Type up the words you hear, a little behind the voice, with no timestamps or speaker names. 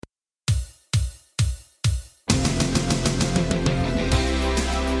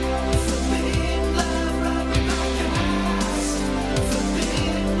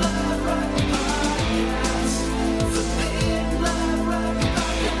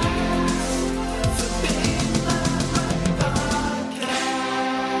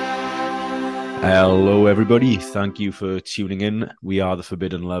Hello, everybody. Thank you for tuning in. We are the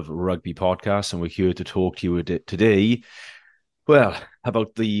Forbidden Love Rugby Podcast, and we're here to talk to you today, well,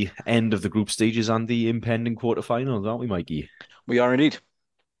 about the end of the group stages and the impending quarterfinals, aren't we, Mikey? We are indeed.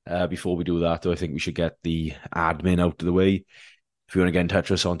 Before we do that, though, I think we should get the admin out of the way. If you want to get in touch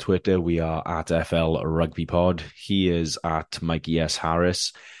with us on Twitter, we are at FL Rugby Pod. He is at Mikey S.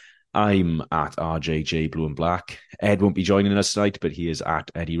 Harris. I'm at RJJ Blue and Black. Ed won't be joining us tonight, but he is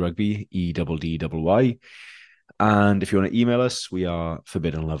at Eddie Rugby, EDDY. And if you want to email us, we are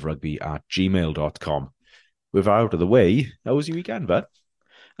forbiddenloverugby@gmail.com. With that out of the way, how was your weekend, bud?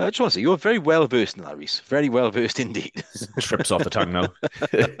 I just want to say you're very well versed in that, Reese. Very well versed indeed. Trips off the tongue now.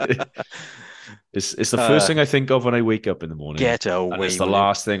 It's the first uh, thing I think of when I wake up in the morning, get and it's away the with it.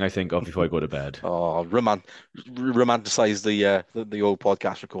 last thing I think of before I go to bed. Oh, romanticize the old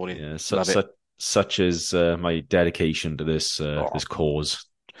podcast recording. Yeah, Love it. such is my dedication to this Oh, cause.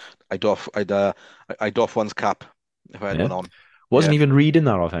 I'd doff one's cap if I had Yeah, one on. wasn't Yeah. even reading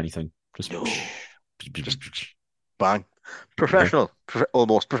that off anything. Just No. Just bang. yeah,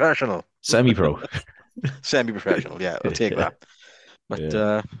 Almost professional. semi-pro. Semi-professional. Yeah, I'll take Yeah, that. But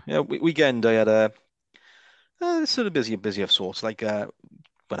yeah. yeah, weekend I had a sort of busy of sorts. Like went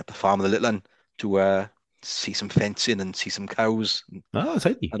up the farm with the little one to see some fencing and see some cows Oh,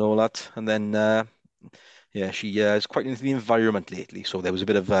 tidy. and all that. And then yeah, she is quite into the environment lately, so there was a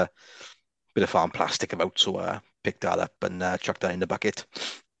bit of farm plastic about, so picked that up and chucked that in the bucket,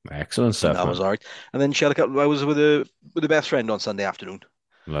 Excellent and stuff, that was man. all right. And then she had a couple of hours with a best friend on Sunday afternoon.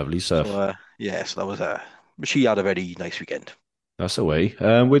 Lovely So stuff. yeah, so that was she had a very nice weekend. That's the way.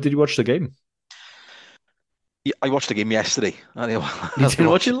 Where did you watch the game? Yeah, I watched the game yesterday. You I didn't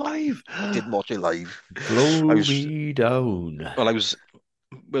watch it watched. live? I didn't watch it live. I Blow was me down. well, I was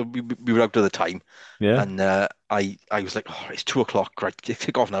well, we were out at the time, Yeah. and I was like, oh, it's 2 o'clock, right?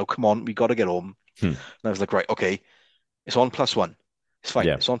 Kick off now. Come on, we got to get home. Hmm. And I was like, right, okay, it's on +1. It's fine.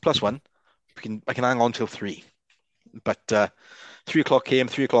 Yeah. It's on +1. I can hang on till 3. But 3 o'clock came,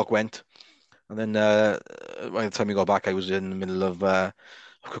 3 o'clock went, and then by the time we got back, I was in the middle of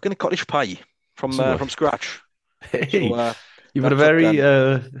cooking a cottage pie So, from scratch. So hey, you've had a that took very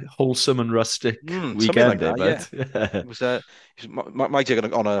wholesome and rustic something weekend like there, that. bud. Yeah, it was my take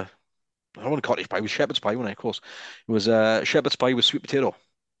on a I don't want a cottage pie. It was shepherd's pie, when I, of course. It was shepherd's pie with sweet potato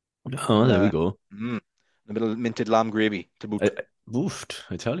Oh, and there we go. a little minted lamb gravy to boot. Oofed.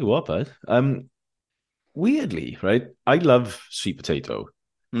 I tell you what, bud. Weirdly, right? I love sweet potato.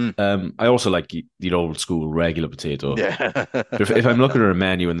 Mm, I also like the old school regular potato. yeah, But if I'm looking at a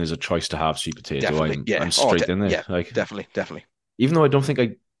menu and there's a choice to have sweet potato, definitely. I'm Yeah. I'm straight in there. Yeah, Like, definitely. even though I don't think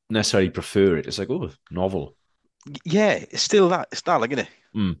I necessarily prefer it, it's like, oh, novel. Yeah, it's still that. It's not like, isn't it?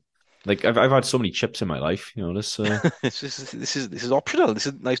 Mm. Like I've had so many chips in my life, this This is optional. This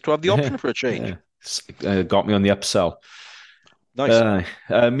is nice to have the yeah, option for a change. yeah. Got me on the upsell. Nice. Me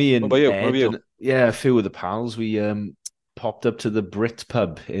What about and you? What about Ed you? and yeah, a few of the pals, we popped up to the Brit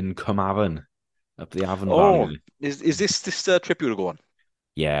pub in Cumavon, up the Avon Valley Oh, there. is this trip you to go on?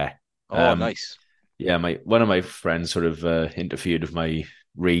 Yeah. Oh, Um nice. yeah, my one of my friends sort of interfered with my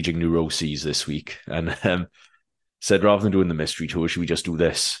raging neuroses this week and said rather than doing the mystery tour, should we just do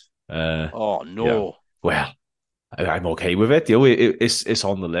this? Oh Yeah. no. Well, I'm okay with it. It's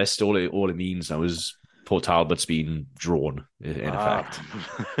on the list. All it means now is Port Talbot's been drawn in Ah, effect.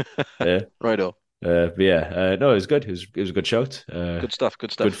 Yeah. righto. But yeah, no, it was good. It was a good shout. Good stuff. Good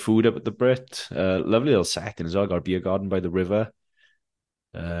Good stuff. food up at the Brit. Lovely little setting as well. Got a beer garden by the river.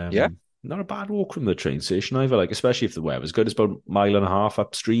 Yeah. Not a bad walk from the train station either. Like especially if the weather's good. It's about a mile and a half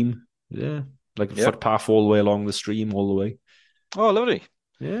upstream. Yeah, like a Yeah. footpath all the way along the stream, all the way. Oh, lovely.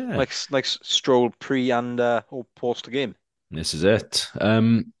 Yeah, Nice stroll pre and or post the game. this is it.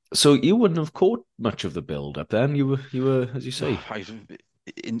 So you wouldn't have caught much of the build up then. You were, as you say. I've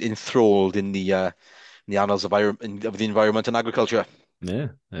enthralled in the annals of the environment and agriculture. Yeah,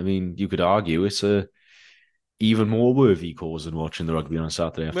 I mean, you could argue it's a even more worthy cause than watching the rugby on a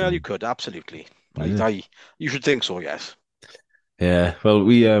Saturday Well, you afternoon. could absolutely. Yeah. You should think so. Yes. Yeah, well,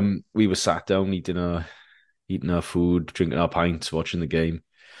 we were sat down eating our food, drinking our pints, watching the game.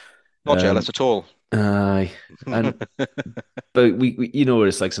 Not Um, jealous at all. aye, and but we you know what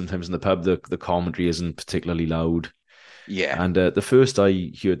it's like sometimes in the pub. The commentary isn't particularly loud, Yeah. and the first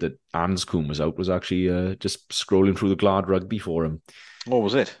I heard that Anscombe was out was actually just scrolling through the Glad Rugby forum. What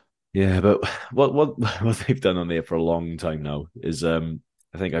was it? Yeah, but what they've done on there for a long time now is I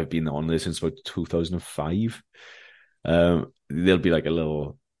think I've been on there since about 2005. There'll be like a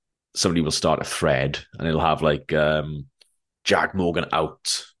little somebody will start a thread and it'll have like Jack Morgan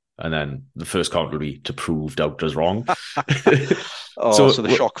out And then the first comment will be to prove doubters wrong. Oh, So so the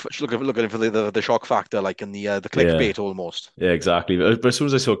shock. Looking for the shock factor, like in the yeah, clickbait almost. yeah, exactly. But as soon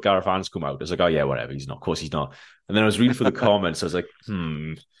as I saw Gareth Hans come out, I was like, oh yeah, whatever. He's not. Of course, he's not. And then I was reading through the comments. I was like,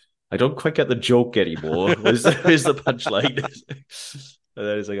 I don't quite get the joke anymore. Where's the punchline? And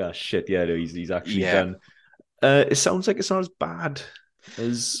then it's like, oh shit, yeah, no, he's actually Yeah, done. It sounds like it's not as bad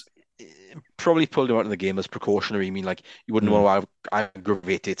as. probably pulled him out of the game as precautionary. I mean, like you wouldn't Hmm, want to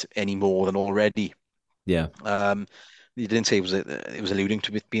aggravate it any more than already. yeah. You didn't say it was alluding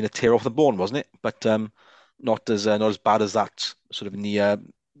to it being a tear off the bone, wasn't it? But not as bad as that sort of in the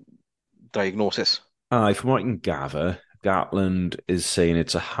diagnosis. From what I can gather, Gatland is saying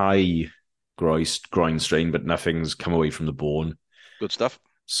it's a high groin strain, but nothing's come away from the bone. Good stuff.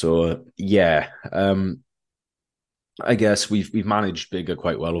 So yeah, I guess we've managed Bigger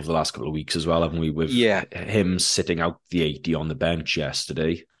quite well over the last couple of weeks as well, haven't we? With Yeah, him sitting out the 80 on the bench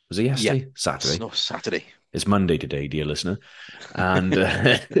yesterday. Was it yeah. yesterday? Saturday. No, Saturday. It's Monday today, dear listener. And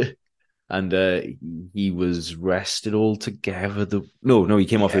and he was rested altogether. No, he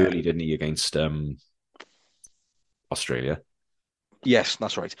came off Yeah. early, didn't he, against Australia? Yes,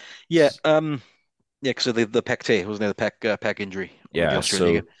 that's right. Yeah. Yeah, because of the pec tear, wasn't it? The pec injury with the Yeah,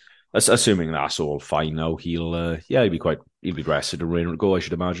 Australian game. so assuming that's all fine now, he'll be rested and ready to go, I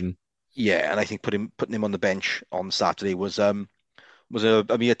should imagine. Yeah, and I think putting him on the bench on Saturday was a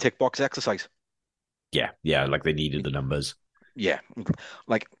mere tick box exercise. Yeah, like they needed the numbers. Yeah,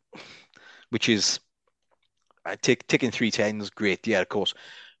 like which is ticking 310s, great. Yeah, of course,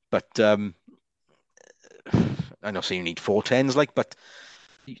 but I know, so you need 410s, like, but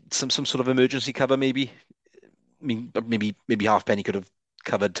some sort of emergency cover maybe. I mean, maybe Halfpenny could have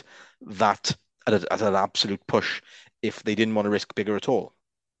covered that at an absolute push if they didn't want to risk Bigger at all.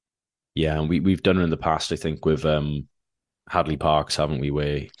 Yeah, and we've done it in the past, I think, with Hadley Parks, haven't we,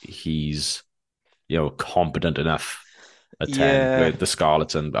 where he's, competent enough at 10, where Yeah, the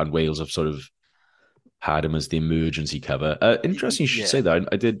Scarlets and Wales have sort of had him as the emergency cover. Interesting you should say yeah. that.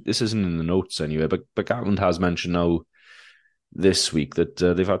 I did, this isn't in the notes anyway, but Gatland has mentioned now this week that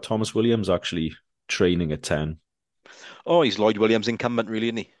they've had Thomas Williams actually training at 10. Oh, he's Lloyd Williams incumbent, really,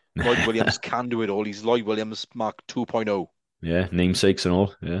 isn't he? Lloyd Williams can do it all. He's Lloyd Williams Mark 2.0. Yeah, namesakes and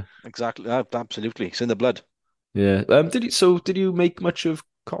all. Yeah. Exactly. Absolutely. It's in the blood. Yeah. Did you make much of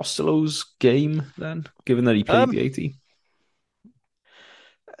Costello's game then, given that he played Um, the 80?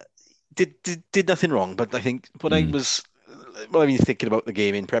 did nothing wrong, but I think Mm, when I was thinking about the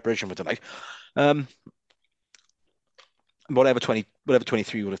game in preparation for tonight, um, whatever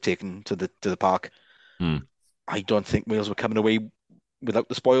 23 would have taken to the park, mm. I don't think Wales were coming away without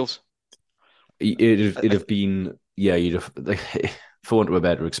the spoils. It'd have been, yeah, you'd have, like, for want of a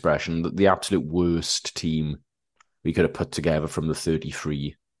better expression, the absolute worst team we could have put together from the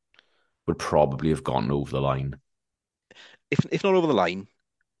 33 would probably have gone over the line. If not over the line,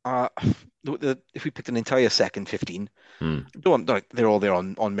 uh, if we picked an entire second 15, Mm, they're all there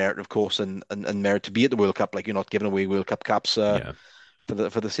on merit, of course, and merit to be at the World Cup. Like you're not giving away World Cup caps yeah. for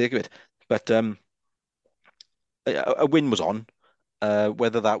the sake of it. But a win was on.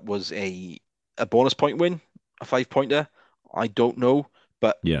 Whether that was a bonus point win, a 5 pointer, I don't know.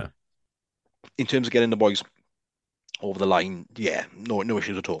 But Yeah. in terms of getting the boys over the line, yeah, no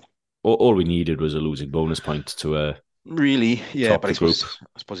issues at all. All we needed was a losing bonus point to Really, yeah. top But the group.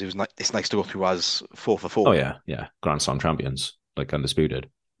 I suppose it's nice to go through as 4 for 4. Oh yeah. Grand Slam champions, like undisputed.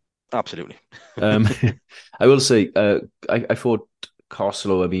 Absolutely. Um, I will say, I thought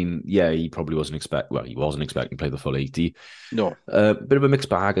Costello. I mean, yeah, he wasn't expecting to play the full 80. No. Bit of a mixed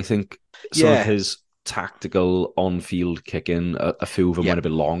bag. I think some of Yeah. his tactical on-field kicking, a few of them Yeah. went a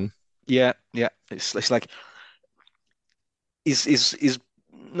bit long. Yeah. It's like his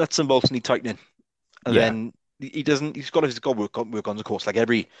nuts and bolts need tightening, and Yeah, then he doesn't. He's got to work on the course. Like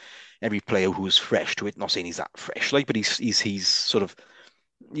every player who's fresh to it. Not saying he's that fresh, like, but he's sort of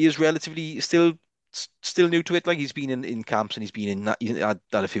he is relatively still new to it. Like he's been in camps and he's had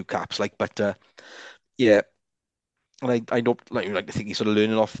a few caps. Like, but yeah, and I don't like to think he's sort of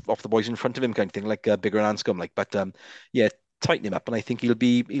learning off the boys in front of him, kind of thing, like Bigger and Anscombe. Like, but yeah, tighten him up, and I think he'll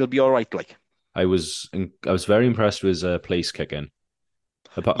be all right. Like, I was very impressed with his place kicking.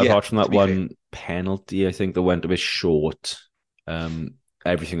 yeah, Apart from to that be fair, one penalty, I think that went a bit short. Um,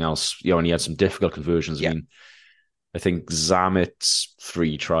 Everything else, and he had some difficult conversions. I yeah, mean, I think Zamet's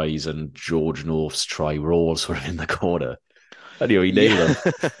 3 tries and George North's try were all sort of in the corner. Anyway, he nailed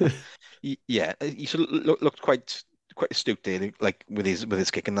yeah, them. yeah. He sort of looked quite astute there, like with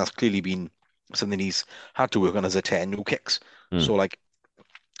his kick, and that's clearly been something he's had to work on as a 10 who kicks. Hmm. So like,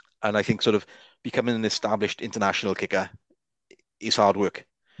 and I think sort of becoming an established international kicker is hard work.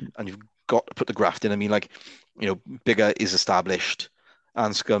 and you've got to put the graft in. I mean, like, Biggar is established,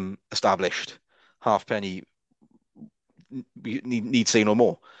 Anscombe established, Halfpenny need say no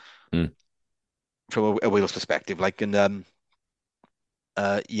more Mm. from a Wales perspective. Like, and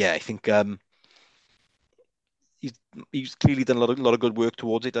yeah, I think he's he's clearly done a lot of good work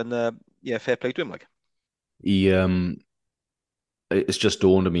towards it, and yeah, fair play to him. Like, He it's just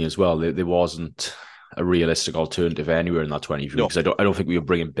dawned on me as well. There wasn't a realistic alternative anywhere in that 23 no, because I don't think we were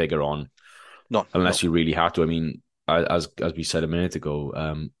bringing Bigger on no, no. unless you really had to. I mean, as we said a minute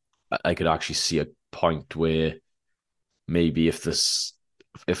ago, I could actually see a point where maybe if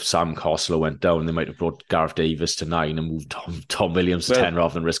Sam Costello went down, they might have brought Gareth Davis to 9 and moved Tom Williams to Well, 10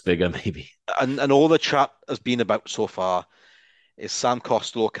 rather than risk Bigger, maybe. and all the chat has been about so far is Sam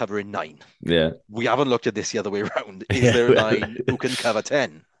Costello covering 9. Yeah. We haven't looked at this the other way around. Is there a Yeah. 9 who can cover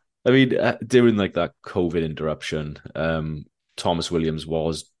 10? I mean, during like that COVID interruption, Thomas Williams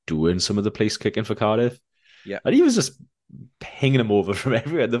was doing some of the place kicking for Cardiff, Yeah. and he was just pinging him over from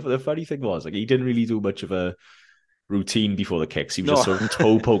everywhere. The funny thing was, like, he didn't really do much of a routine before the kicks. He was No. just sort of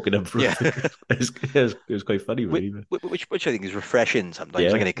toe poking him through. Yeah. It was quite funny, really. Which I think is refreshing sometimes,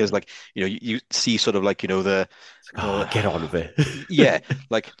 Yeah. like, because, like, you see sort of like, the Oh, get on with it. yeah,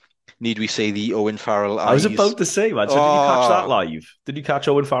 like, need we say the Owen Farrell I was eyes? about to say, man. So did you catch that live? Did you catch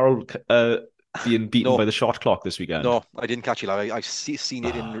Owen Farrell being beaten by No, the shot clock this weekend? no, I didn't catch it live. I've seen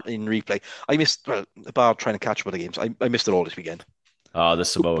it in Ah, in replay. I missed, well, about trying to catch up with the games. I missed it all this weekend. the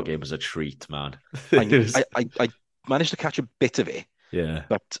Samoa game was a treat, man. I, It was, I managed to catch a bit of it, yeah.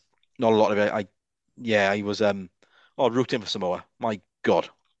 but not a lot of it. Yeah, I was rooting for Samoa. My God.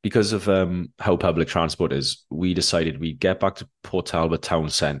 Because of how public transport is, we decided we'd get back to Port Talbot Town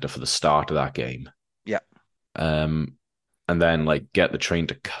Centre for the start of that game. Yeah. Um, and then like get the train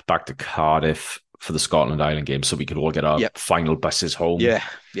back to Cardiff for the Scotland Island game, so we could all get our Yeah. final buses home. Yeah.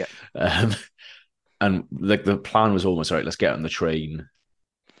 Yeah. Um, and like the plan was almost all right. Let's get on the train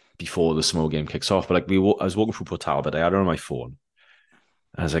before the small game kicks off. But like I was walking through Port Talbot, I had it on my phone.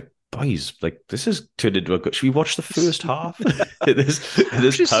 And I was like, boys, like this is turned into a good. Should we watch the first half? this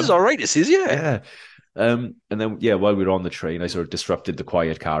This is all right. This is, yeah. yeah. And then while we were on the train, I sort of disrupted the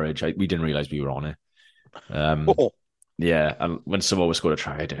quiet carriage. We didn't realize we were on it. Oh, Yeah, and when Samoa scored a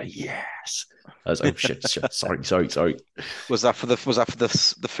try, I did a yes. I was like, oh shit, sorry. was that for the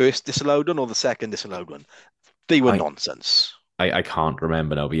first disallowed one or the second disallowed one? They were I, nonsense. I can't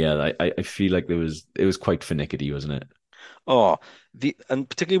remember now, but yeah, I feel like it was quite finicky, wasn't it? Oh, and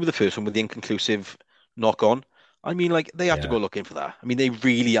particularly with the first one with the inconclusive knock on. I mean, like, they had to Yeah, go looking for that. I mean, they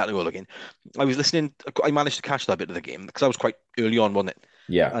really had to go looking. I was listening. I managed to catch that bit of the game because I was quite early on, wasn't it?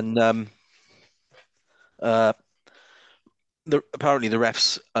 yeah. And uh, apparently the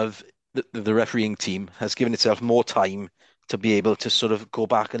refs of the refereeing team has given itself more time to be able to sort of go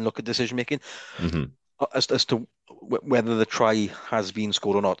back and look at decision making Hmm. as to whether the try has been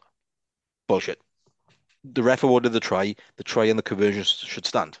scored or not. Bullshit. The ref awarded the try and the conversion should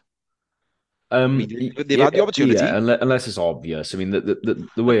stand. I mean, they've Yeah, had the opportunity. yeah, unless it's obvious. I mean,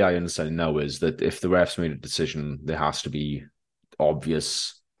 the way I understand it now is that if the refs made a decision, there has to be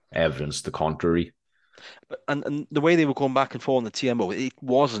obvious evidence to the contrary. And the way they were going back and forth on the TMO, it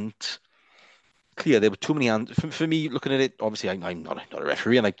wasn't clear. There were too many hands. For me, looking at it, obviously, I'm not a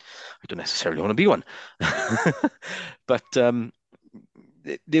referee, and I don't necessarily want to be one. But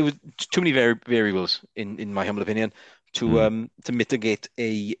there were too many variables, in my humble opinion, Mm. to mitigate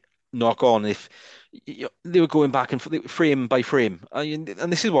a knock on if they were going back and frame by frame. And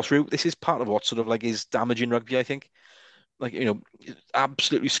this is this is part of what sort of like is damaging rugby, I think. Like,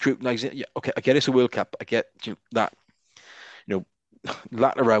 absolutely scrutinizing. Yeah, okay, I get it's a World Cup. I get, that,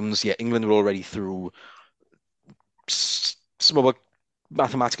 latter rounds. Yeah, England were already through. Some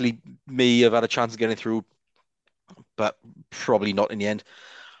mathematically may have had a chance of getting through, but probably not in the end.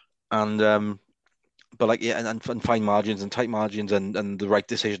 And but like, yeah, and fine margins and tight margins, and the right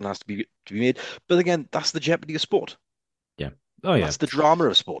decision has to be made. But again, that's the jeopardy of sport. Yeah. Oh yeah. That's the drama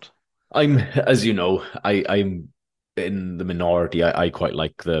of sport. As you know, I'm in the minority. I quite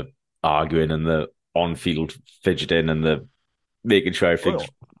like the arguing and the on-field fidgeting and the making sure Well, everything's.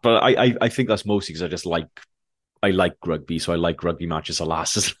 But I think that's mostly because I like rugby, so I like rugby matches to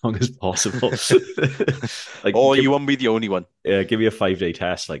last as long as possible. Like, oh, you won't be the only one. give me a 5-day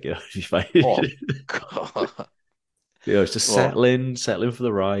test, like, it'd be fine. Oh, God. It's just Oh, settle in for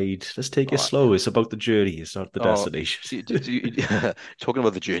the ride. Just take it oh, slow. It's about the journey. It's not the oh. destination. Talking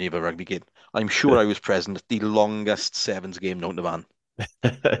about the journey of a rugby game, I'm sure I was present at the longest sevens game known to man.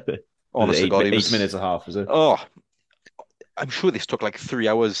 Was Honest it to God, it 8 minutes was. and a half, was it? Oh, I'm sure this took like 3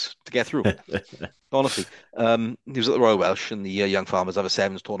 hours to get through. Honestly, he was at the Royal Welsh, and the Young Farmers have a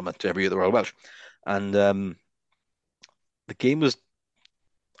sevens tournament every year at the Royal Welsh, and the game was.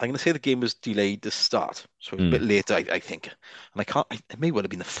 I'm going to say the game was delayed to start, so it was a bit Mm, later, I think. And I can't. It may well have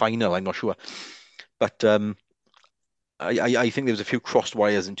been the final. I'm not sure, but I think there was a few crossed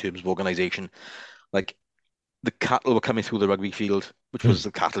wires in terms of organisation. Like the cattle were coming through the rugby field, which was mm.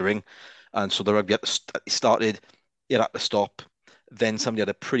 the cattle ring, and so the rugby had to started. It had to stop. Then somebody had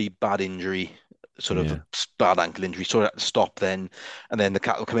a pretty bad injury, sort of a Yeah. bad ankle injury, so it had to stop then. And then the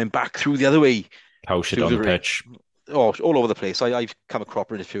cattle coming back through the other way Cow shit through on the the ring. pitch. Oh, all over the place. I've come a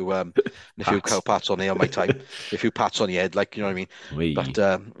cropper in a few cow Pats. pats on there on my time, a few pats on the head, like you know what I mean. But We.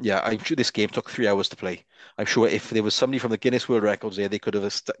 yeah, I'm sure this game took 3 hours to play. I'm sure if there was somebody from the Guinness World Records there, they could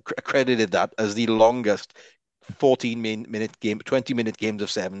have accredited that as the longest 14 minute game, 20-minute games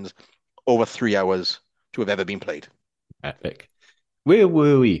of sevens over 3 hours to have ever been played. Epic. Where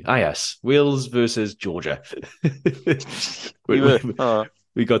were we? Ah, yes. Wales versus Georgia. we, You were, we,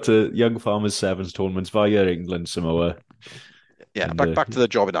 we got to Young Farmers Sevens tournaments via England, Samoa. yeah, And back to the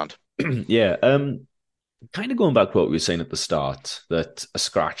job at hand. yeah, kind of going back to what we were saying at the start, that a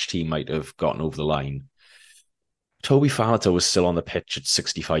scratch team might have gotten over the line. Toby Faletau was still on the pitch at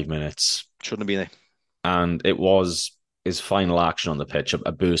 65 minutes, Shouldn't have been there. and it was his final action on the pitch,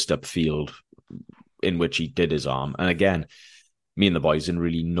 a burst up field in which he did his arm. And again, me and the boys didn't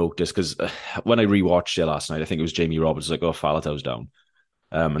really notice because when I rewatched it last night, I think it was Jamie Roberts like, "Oh, Faletau's down,"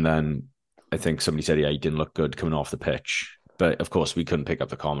 and then I think somebody said, "Yeah, he didn't look good coming off the pitch." But of course, we couldn't pick up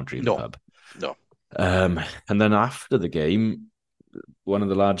the commentary in the No, pub. no. And then after the game, one of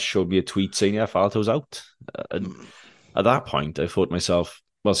the lads showed me a tweet saying, "Yeah, Faletau's out." And Mm. at that point, I thought to myself,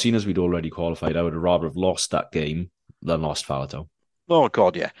 well, seeing as we'd already qualified, I would have rather have lost that game than lost Faletau. Oh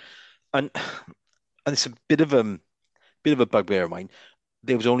God, yeah. And it's a bit of a bugbear of mine.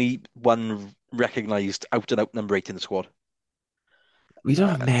 There was only one recognised out and out number 8 in the squad. We don't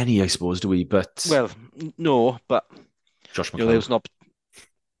have Uh, many, I suppose, do we? But well, no, but Josh there McLeod. was not.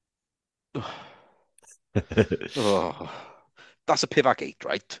 Oh, that's a Pivac 8,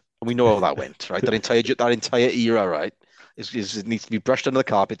 right? And we know how that went, right? That entire era, right? It needs to be brushed under the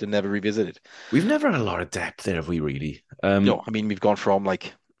carpet and never revisited. We've never had a lot of depth there, have we, really? No, I mean we've gone from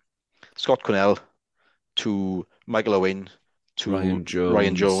like Scott Cornell to Michael Owen to Ryan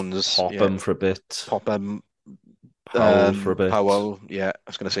Ryan Jones, Jones, yeah, Popham for a bit, Popham, Powell for a bit. Powell, yeah, I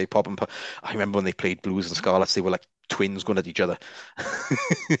was going to say Popham. I remember when they played Blues and Scarlets, they were like twins going at each other,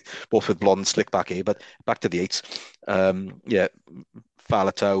 both with blonde slick back hair. But back to the eights, yeah,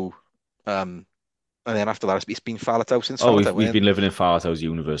 Faletau, and then after that, it's been Faletau since Oh, we've Faletau. we've been living in Faletau's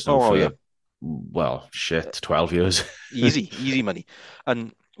universe now Oh yeah, for, well, shit, 12 years. easy money,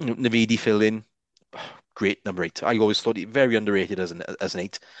 and Navidi filled in. Great number 8. I always thought he very underrated as an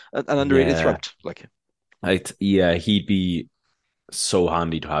 8, and underrated Yeah. throughout. Like, Yeah, he'd be so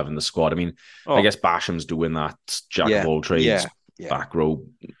handy to have in the squad. I mean, I oh guess Basham's doing that jack of yeah, all trades yeah, yeah. back row,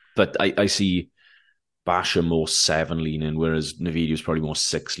 but I see Basham more 7 leaning, whereas Navidi was probably more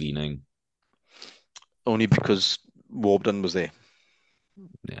 6 leaning. Only because Warbden was there.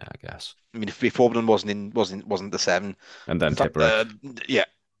 Yeah, I guess. I mean, if Warbden wasn't the 7, And then fa- Tipuric. yeah,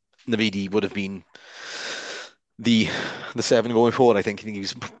 Navidi would have been the the 7 going forward. I think he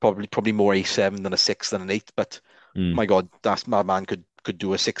was probably more a 7 than a 6 than an 8. But Mm. my God, that man could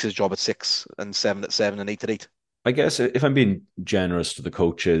do a six's job at 6 and 7 at 7 and 8 at 8. I guess if I'm being generous to the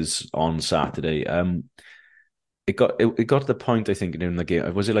coaches on Saturday, it got to the point I think in the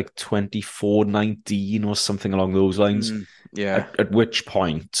game, was it like 24-19 or something along those lines? Yeah, At which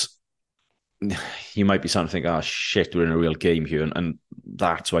point you might be starting to think, oh shit, we're in a real game here, and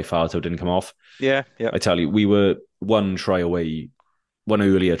that's why Faletau didn't come off. yeah, yeah. I tell you, we were one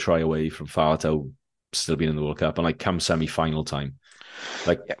earlier try away from Faletau still being in the World Cup, and like come semi-final time,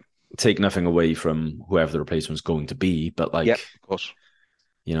 like Yeah. take nothing away from whoever the replacement's going to be, but Yeah, like, of course.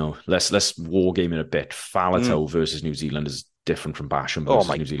 let's war game it a bit. Mm. Faletau versus New Zealand is different from Basham Oh versus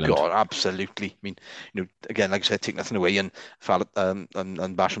my New Zealand. God, absolutely. I mean, again, like I said, take nothing away, and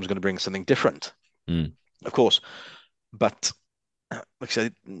and Basham's going to bring something different, Mm, of course. But like I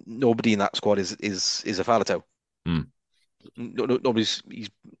said, nobody in that squad is a Faletau. mm. Nobody's he's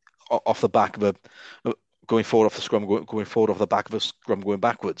off the back of going forward off the scrum, going forward off the back of a scrum, going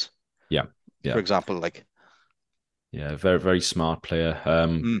backwards. Yeah, For yeah, example, like yeah. Very, very smart player.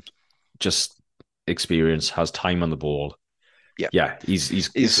 mm, Just experience, has time on the ball. yeah, Yeah, he's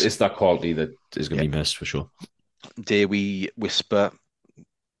is it's that quality that is going yeah. to be missed for sure. Dare we whisper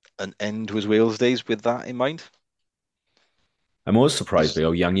an end to his Wales days with that in mind? I'm always surprised He's by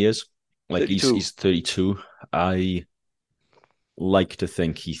how young he is. Like he's 32. he's 32. I like to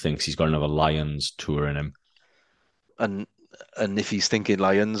think he thinks he's got another Lions tour in him. And if he's thinking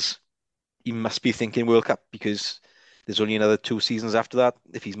Lions, he must be thinking World Cup because there's only another 2 seasons after that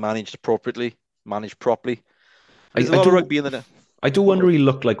if he's managed appropriately, managed properly. I, There's a I lot of do rugby in the I do lot of wonder what he rugby.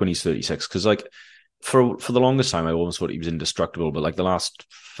 looked like when he's 36 because like for the longest time I almost thought he was indestructible, but like the last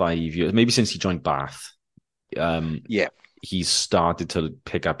 5 years, maybe since he joined Bath, um, Yeah, he's started to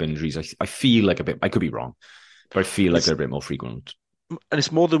pick up injuries. I feel like a bit. I could be wrong, but I feel like it's they're a bit more frequent. and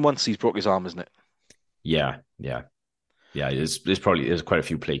it's more than once he's broke his arm, isn't it? Yeah, yeah, yeah. There's quite a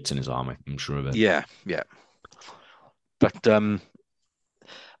few plates in his arm. I'm sure of it. Yeah, yeah. But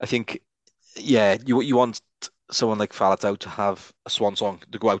I think yeah, you want someone like Faletau to have a swan song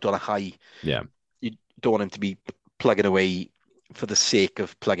to go out on a high. Yeah, You don't want him to be plugging away for the sake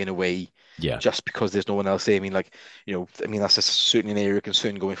of plugging away yeah. just because there's no one else there. I mean, like, I mean, that's certainly an area of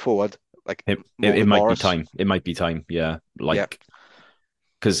concern going forward. Like It Morgan might be Morris. time. It might be time. Yeah, Yeah. like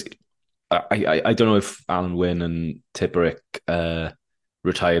because I don't know if Alan Wynne and Tipperick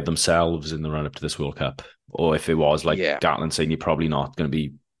retired themselves in the run up to this World Cup, or if it was like Yeah. Gatland saying you're probably not going to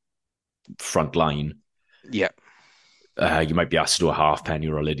be front line. Yeah. You might be asked to do a halfpenny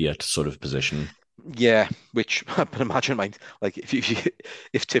or a Lydiate sort of position. Yeah. Which, but imagine, like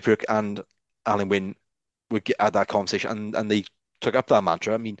if Tipperick and Alan Wynne would get at that conversation and they took up that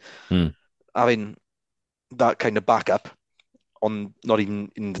mantra, I mean, Hmm. having that kind of backup on not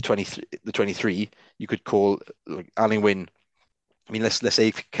even in the 23, you could call like Alan Wynne. I mean, let's say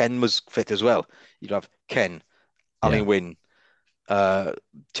if Ken was fit as well, you'd have Ken, Yeah, Alan Wynne,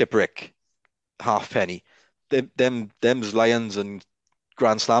 Tipperick, Halfpenny. Them's Lions and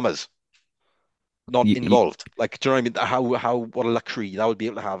Grand Slammers not you, you, involved. Like, do you know what I mean? What a luxury that would be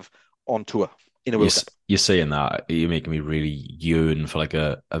able to have on tour in a you're, World Cup. you're saying that you're making me really yearn for like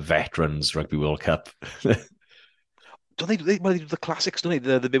a veterans rugby World Cup. Don't they do the classics, don't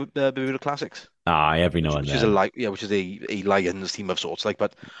they? The Bermuda Classics, Every now and which is a then. which is a Lions team of sorts. Like,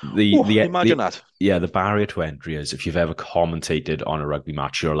 but The oh, the imagine the that. yeah, the barrier to entry is if you've ever commentated on a rugby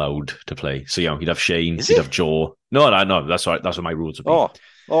match, you're allowed to play. So you'd have Shane, Is you'd it? have Joe. No, no, no, that's right. That's what my rules would be. Oh,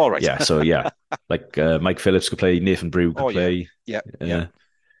 all right. Yeah, so yeah, like Mike Phillips could play, Nathan Brew could Oh yeah, play. yeah, yeah.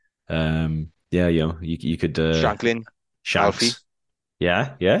 Uh, yeah, you could Shanklin, Alfie. Shanks.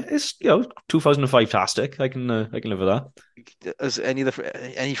 Yeah, yeah, it's 2005 tastic. I can live with Has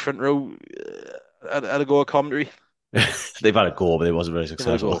any front row had a go at commentary? that. They've had a go, but it wasn't very Give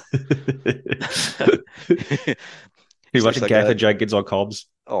it a successful. go. Can you It's imagine like Getha Jenkins on comms?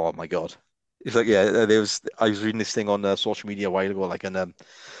 oh my God. It's like yeah, I was reading this thing on social media a while ago, like and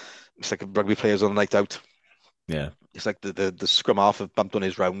it's like rugby players on a night out. Yeah, It's like the scrum half have bumped on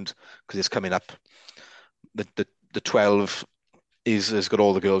his round because it's coming up. The 12 has got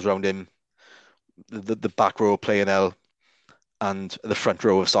all the girls around him. The back row playing L and the front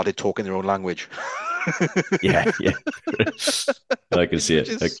row have started talking their own language. yeah, yeah. I can see which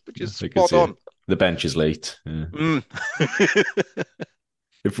it. is which is I can spot see it. on. The bench is late. Yeah. Mm.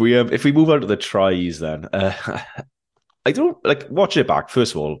 If we move on to the tries, then I don't like watch it back.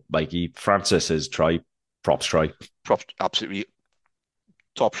 First of all, Mikey Francis's try, props try. Prop, absolutely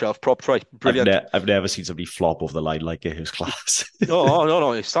top shelf prop try, brilliant. I've never seen somebody flop over the line like it. It was class. No, no,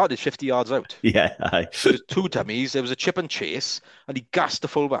 no. It started 50 yards out. Yeah, There was two dummies. There was a chip and chase, and he gassed the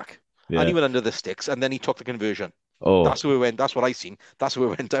fullback, and yeah. he went under the sticks, and then he took the conversion. Oh, That's where we went. That's what I seen. That's where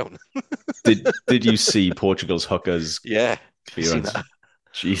we went down. did you see Portugal's hooker's Yeah, I seen clearance? that.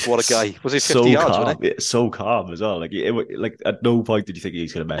 What a Jesus, guy. Was it 50 so yards, wasn't calm, yeah, so calm as well. Like at no point did you think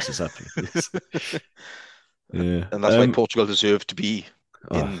he's going to mess this up. it? Yeah. And that's why Portugal deserved to be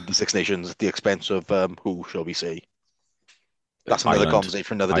Oh, in the Six Nations at the expense of who shall we say? That's another Ireland, conversation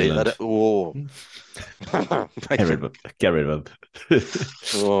for another day. Ireland. Oh, Get rid of him.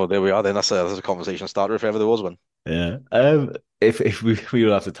 oh, there we are. Then that's a conversation starter if ever there was one. Yeah. If we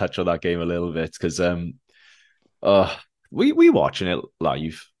will have to touch on that game a little bit because uh we watching it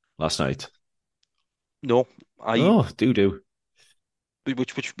live last night. No, I Oh, do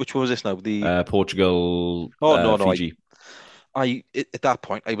which one was this now? The Portugal, oh no no Fiji. at that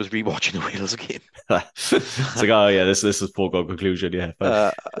point I was rewatching the Wales game. It's like, oh yeah, this is foregone conclusion, yeah.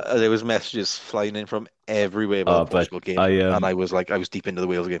 But There was messages flying in from everywhere about the but Portugal game, I and I was like I was deep into the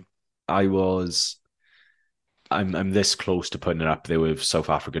Wales game. I was I'm this close to putting it up there with South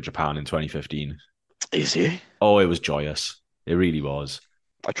Africa, Japan in 2015. Is he? Oh, it was joyous. It really was.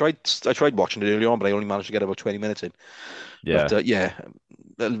 I tried watching it early on, but I only managed to get about 20 minutes in. Yeah. But yeah,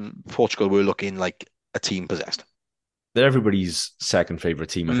 Portugal were looking like a team possessed. They're everybody's second favorite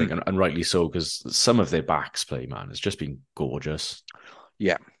team, I think, Mm, and rightly so, because some of their backs play, man, it's just been gorgeous.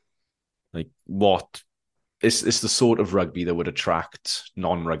 yeah, Like what? it's the sort of rugby that would attract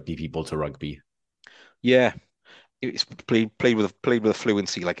non-rugby people to rugby. Yeah, it's played with a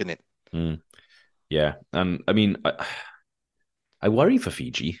fluency, like in it. Mm, yeah, and I mean, I worry for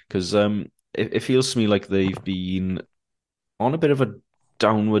Fiji because it feels to me like they've been on a bit of a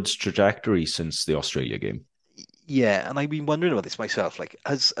downwards trajectory since the Australia game. Yeah, and I've been wondering about this myself. Like,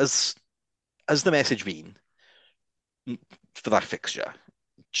 has the message been for that fixture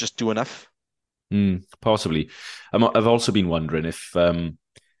just do enough? Possibly. I've also been wondering if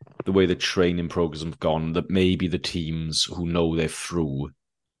the way the training programs have gone, that maybe the teams who know they're through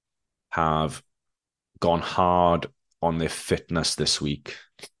have gone hard on their fitness this week,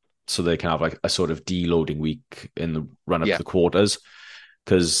 so they can have like a sort of deloading week in the run up to Yeah, the quarters.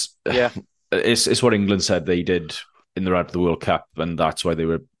 Because yeah, it's what England said they did in the run up to the World Cup, and that's why they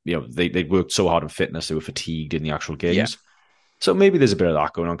were, they worked so hard on fitness, they were fatigued in the actual yeah, games. So maybe there's a bit of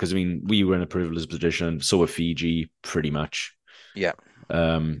that going on because I mean we were in a privileged position, so were Fiji pretty much. yeah,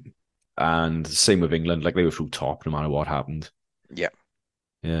 Um, and same with England, like they were through top no matter what happened. yeah.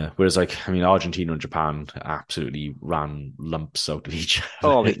 Yeah. Whereas, like, I mean, Argentina and Japan absolutely ran lumps out of each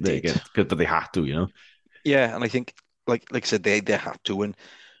other. Oh, they did. But they had to, you know? Yeah, and I think, like I said, they had to, and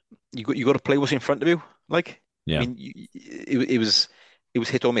you got to play what's in front of you. Like, I Yeah. mean, it was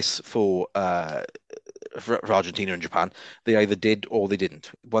hit or miss for Argentina and Japan. They either did or they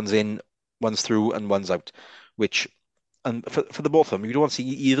didn't. One's in, one's through, and one's out. Which, and for the both of them, you don't want to see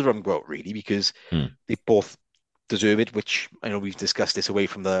either of them go out really because Hmm. they both deserve it. Which I know we've discussed this away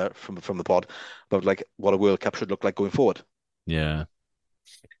from the pod about like what a World Cup should look like going forward. Yeah.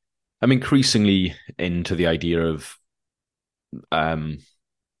 I'm increasingly into the idea of um,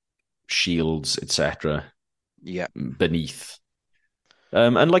 shields, etc., Yeah, beneath.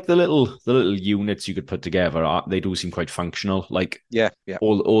 And like the little units you could put together, they do seem quite functional. Like yeah, yeah,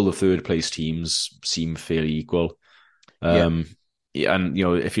 all the third place teams seem fairly equal. yeah, Um, yeah, and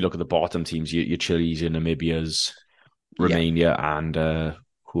if you look at the bottom teams, your Chile's, your Namibia's, yeah. Romania, and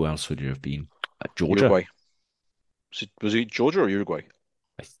who else would you have been? Georgia. Uruguay. Was it Georgia or Uruguay?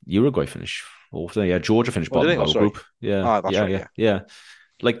 Uruguay finished fourth. Yeah, Georgia finished Oh, did bottom they? of Oh, our sorry. group. Yeah, Ah, that's yeah, right. yeah, Yeah, yeah.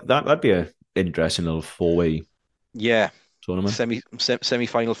 Like that'd be a interesting little four-way yeah. tournament.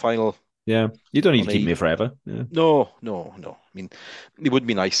 Semi-final, final Yeah, you don't need on to keep a. me forever. Yeah. No, no, no. I mean, it would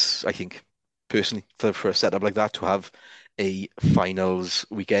be nice, I think, personally, for a setup like that to have a finals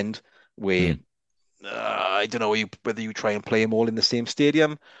weekend where Mm, I don't know whether you try and play them all in the same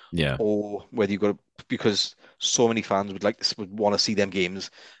stadium yeah, or whether you got because so many fans would want to see them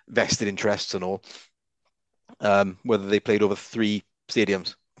games, vested interests and all. Whether they played over three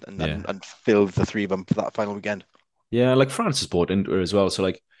stadiums and, yeah, and, and filled the three of them for that final weekend. yeah. Like France has bought into it as well. So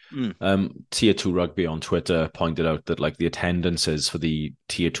like, Mm, Tier Two Rugby on Twitter pointed out that like the attendances for the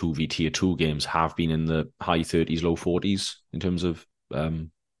Tier Two v Tier Two games have been in the high 30s, low 40s in terms of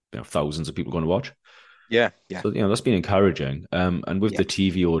thousands of people going to watch. yeah, yeah, So that's been encouraging. And with yeah, the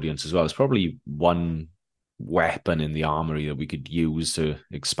TV audience as well, it's probably one weapon in the armory that we could use to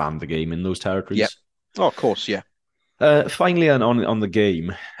expand the game in those yeah. territories. Oh, of course, yeah. Finally, on the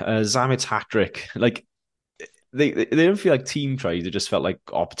game, Zamet's hat trick. Like they didn't feel like team tries; it just felt like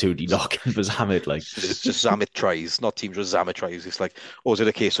opportunity knocking for Zamet. Like It's just Zamet tries, not teams, just Zamet tries. It's like, or is it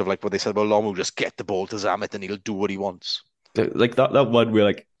a case of like what they said about Long will just get the ball to Zamet and he'll do what he wants? like that one where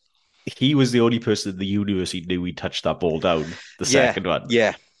like he was the only person in the universe who knew he touched that ball down. The Yeah, second one,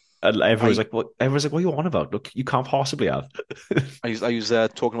 yeah. and everyone's I like, "What?" Everyone's like, "What are you on about? Look, you can't possibly have." I was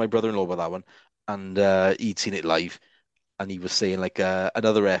talking to my brother-in-law about that one, and he'd seen it live, and he was saying like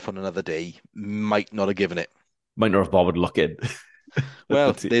another F on another day might not have given it. Might not have bothered looking at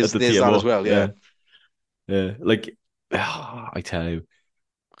Well, at there's the there's that as TMO. well. Yeah, Yeah, yeah. Like I tell you,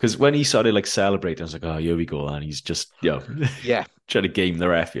 because when he started like celebrating, I was like, "Oh, here we go," and he's just yeah. trying to game the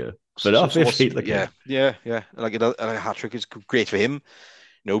ref here. But So, so fair what's play, like yeah, yeah, yeah. Like a hat trick is great for him,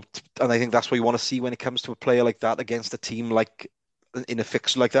 and I think that's what you want to see when it comes to a player like that against a team like in a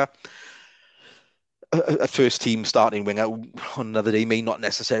fixture like that. A first team starting winger on another day may not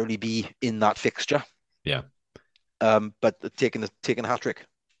necessarily be in that fixture, yeah, but taking a hat trick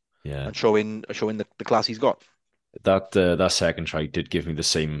yeah. and showing the class he's got. That second try did give me the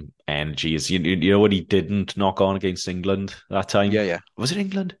same energy as you know when he didn't knock on against England that Yeah, time. yeah. Was it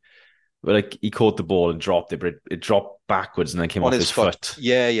England? But like he caught the ball and dropped it, but it dropped backwards and then came On off his his foot. foot.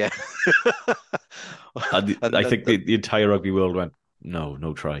 Yeah, yeah. And And, I and, think the entire rugby world went, no,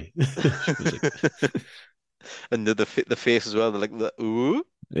 no try. It was like, and the face as well. They're like the ooh.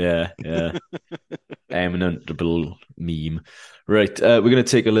 yeah, yeah. Eminentable meme. Right, we're going to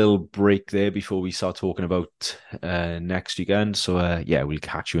take a little break there before we start talking about next weekend. So, yeah, we'll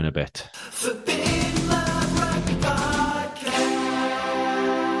catch you in a bit. Forbidden love.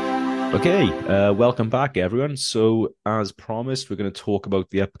 Okay, welcome back, everyone. So, as promised, we're going to talk about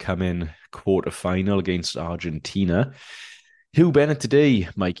the upcoming quarterfinal against Argentina. Who Bennett today,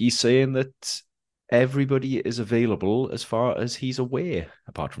 Mikey's saying that everybody is available as far as he's aware,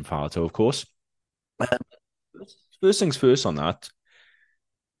 apart from Falato, of course. Um, First things first on that,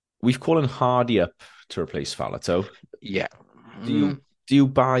 we've called Hardy up to replace Falato. Yeah. Do you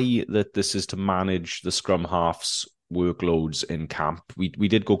buy that this is to manage the scrum halves workloads in camp? We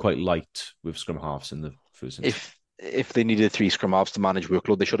did go quite light with scrum halves in the first instance. If they needed three scrum halves to manage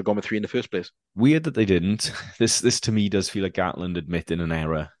workload, they should have gone with three in the first place. Weird that they didn't. This to me does feel like Gatland admitting an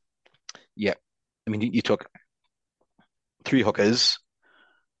error. Yeah. I mean, you took three hookers,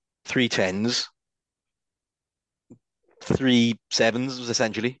 three tens, three sevens,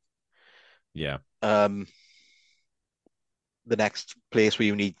 essentially. Yeah. Um, the next place where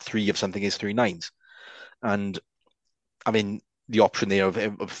you need three of something is three nines. And I mean, the option there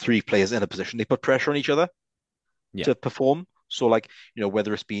of three players in a position, they put pressure on each other Yeah. to perform. So, like,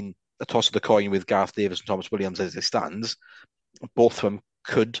 whether it's been a toss of the coin with Gareth Davis and Thomas Williams as it stands, both of them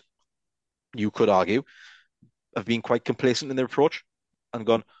you could argue, have been quite complacent in their approach and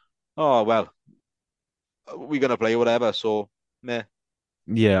gone, oh, well, we're going to play whatever. So, meh.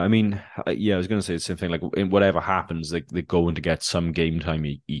 Yeah, I mean, yeah, I was going to say the same thing. Like, in whatever happens, they're going to get some game time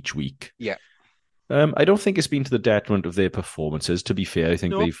each week. Yeah. I don't think it's been to the detriment of their performances. To be fair, I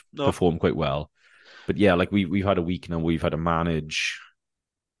think No, they've no. performed quite well. But yeah, like we've had a week now. We've had to manage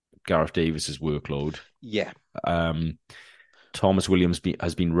Gareth Davis's workload. Yeah. Um, Thomas Williams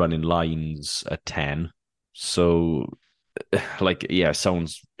has been running lines at 10. So, like, yeah,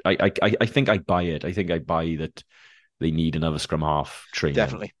 sounds. I think I buy it. I think I buy that they need another scrum half training.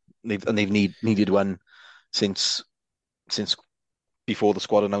 Definitely. They've needed one since since before the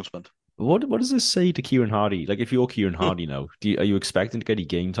squad announcement. What does this say to Kieran Hardy? Like, if you're Kieran Hardy now, are you expecting to get any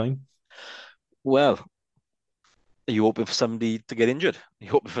game time? Well, are you hoping for somebody to get injured? Are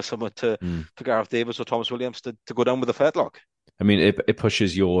you hoping for someone Mm. for Gareth Davis or Thomas Williams to go down with a fetlock? I mean, it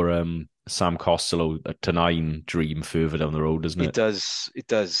pushes your Sam Costello to 9 dream further down the road, doesn't It it? does, it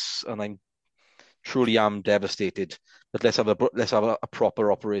does, and I'm truly am devastated. But let's have a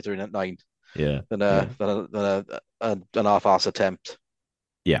proper operator in at nine Yeah, than yeah, an half-ass attempt.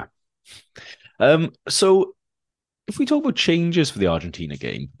 yeah. So if we talk about changes for the Argentina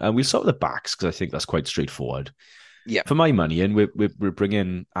game, we'll start with the backs because I think that's quite straightforward. Yeah, For my money, and we're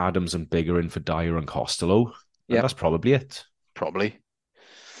bringing Adams and Bigger in for Dyer and Costello, and yeah, that's probably it. probably.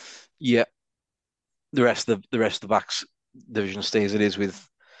 Yeah, the rest of the backs division stays it is with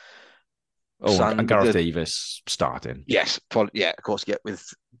Oh, and Sand. Gareth Davis starting. Yes, yeah, of course, yeah, with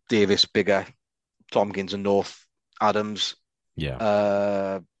Davis, Bigger, Tompkins, and North, Adams, Yeah.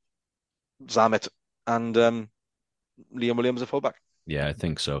 uh, Zamet, and Liam Williams at fullback. Yeah, I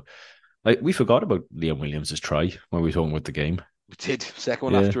think so. Like we forgot about Liam Williams' try when we were talking about the game. We did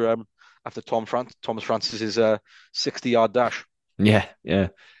second one Yeah, after Thomas Francis's 60-yard dash. yeah, yeah.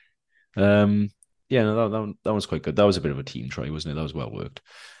 Um, yeah, no, that was quite good. That was a bit of a team try, wasn't it? That was well worked.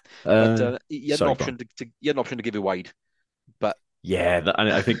 But Uh, he had an sorry, go on. option you had an option to give it wide, but Yeah, and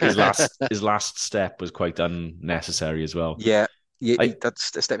I think his last step was quite unnecessary as well. yeah, yeah, I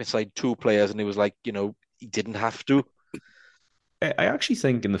that's a step inside two players, and it was like he didn't have to. I actually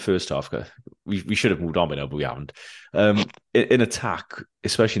think in the first half we should have moved on by now, but we haven't. In attack,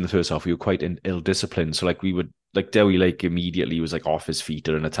 especially in the first half, we were quite ill disciplined. So like we would like Dewi Lake immediately was like off his feet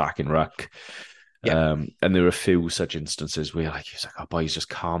at an attacking ruck. Yeah, And there were a few such instances where like he was like, "Oh boys, just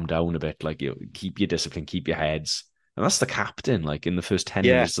calm down a bit. Like keep your discipline, keep your heads." And that's the captain. Like in the first 10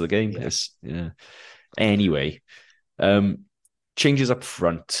 minutes of the game, yeah. yeah. Anyway, um, changes up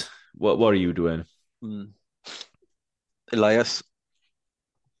front. What are you doing? Mm. Elias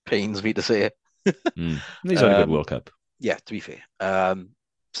pains me to say it. He's had a good Um, World Cup. yeah, to be fair,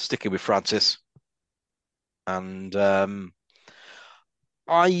 sticking with Francis, and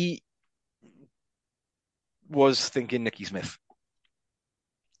I was thinking Nicky Smith.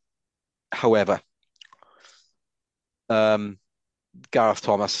 However, um, Gareth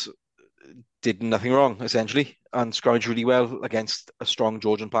Thomas did nothing wrong essentially and scrummaged really well against a strong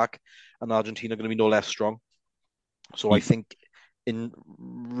Georgian pack, and Argentina are going to be no less strong. So I think, in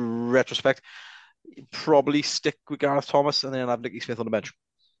retrospect, probably stick with Gareth Thomas and then have Nicky Smith on the bench.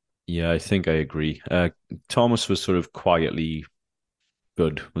 Yeah, I think I agree. Thomas was sort of quietly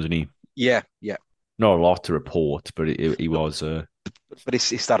good, wasn't he? Yeah, yeah. Not a lot to report, but he No, was. but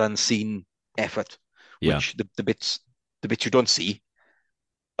it's that unseen effort, Yeah, which the bits you don't see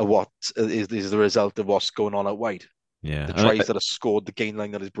are what is the result of what's going on out wide. yeah, The and tries that are scored, the gain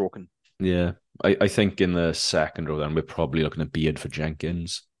line that is broken. yeah. I think in the second row, then we're probably looking at Beard for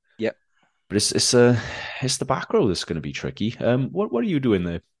Jenkins. Yeah, But it's the back row that's going to be tricky. What are you doing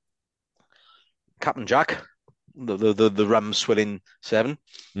there? Captain Jack, the rum swilling seven.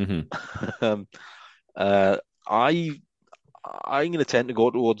 Hmm. Um, uh, I I'm going to tend to go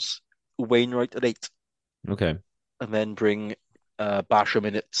towards Wainwright at eight, Okay. and then bring Basham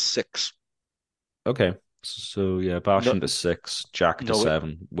in at six. Okay. So yeah, No, Basham to six, Jack to knowing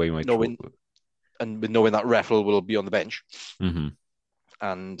seven, Wainwright to. knowing with knowing that Reffel will be on the bench, Hmm.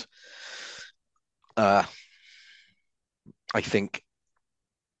 and uh, I think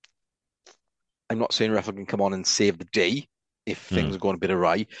I'm not saying Reffel can come on and save the day if Mm. things are going a bit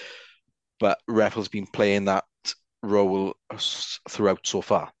awry, but Reffel's been playing that role throughout so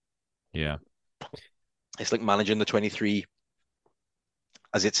far. Yeah. It's like managing the 23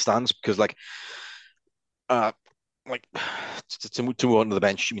 as it stands because uh like to move on to the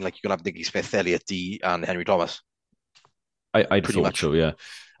bench, you mean like you're gonna have Nicky Smith, Elliot D, and Henry Thomas, I'd pretty thought much. so, yeah.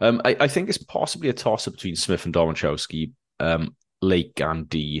 I think it's possibly a toss-up between Smith and Domachowski, Lake and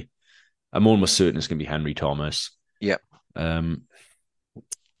D. I'm almost certain it's going to be Henry Thomas. Yeah, Um,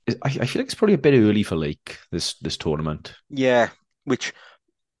 I feel like it's probably a bit early for Lake this tournament. yeah. Which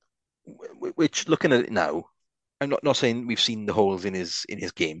which looking at it now, I'm not saying we've seen the holes in his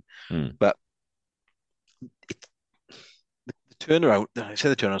game, Mm. but it, the turnaround. I say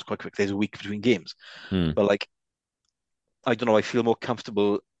the turnaround's quite quick. There's a week between games, Mm. but like I don't know. I feel more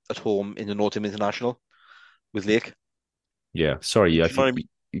comfortable at home in the Nottingham International with Lake. Yeah, sorry, Do I you know what think I mean?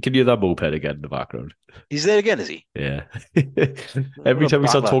 you can hear that moped again in the background. He's there again, is he? Yeah. What Every a time we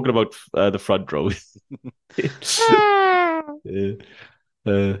start battler. talking about the front row, yeah.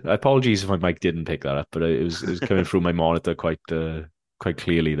 Apologies if my mic didn't pick that up, but it was coming through my monitor quite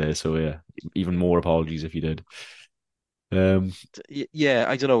clearly there. So yeah, even more apologies if you did. Um, Yeah,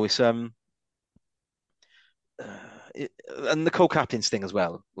 I don't know. It's and the co-captains thing as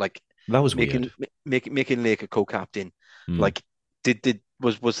well. Like that was weird. making Lake a co-captain. Mm. Like did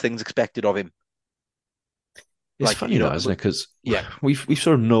was things expected of him? It's Like funny that, isn't it? Because yeah, we've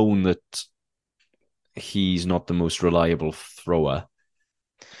sort of known that he's not the most reliable thrower,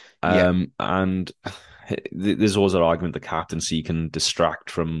 yeah, and there's always an argument the captaincy can distract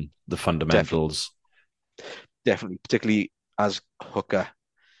from the definitely, fundamentals. definitely. Particularly as hooker,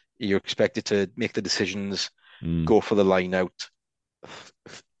 you're expected to make the decisions, Mm. go for the line out,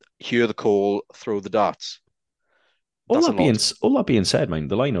 hear the call, throw the darts. All That's a that being lot. all that being said, man,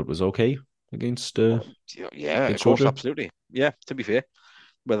 the lineout was okay against Yeah, of against course, Georgia. absolutely. Yeah, to be fair,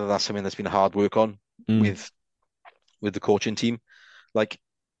 whether that's something that's been hard work on Mm. with the coaching team, like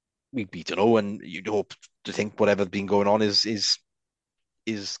we beat an O, and you'd hope to think whatever's been going on is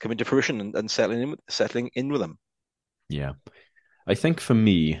coming to fruition and settling in with them. Yeah, I think for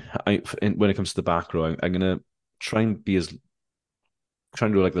me, when it comes to the back row, I'm gonna try and be as try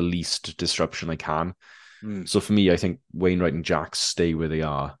and do like the least disruption I can. Mm, So for me, I think Wainwright and Jack stay where they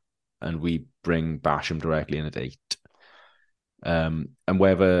are, and we bring Basham directly in at eight. And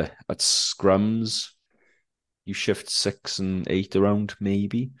whether at scrums you shift six and eight around,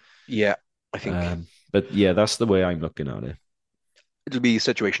 maybe. yeah, I think But yeah, that's the way I'm looking at it. it'll be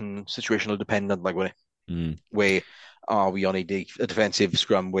situational dependent, like Mm, where are we on a defensive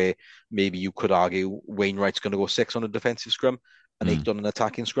scrum where maybe you could argue Wainwright's going to go six on a defensive scrum and mm, eight on an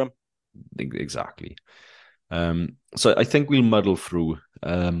attacking scrum. exactly. So I think we'll muddle through.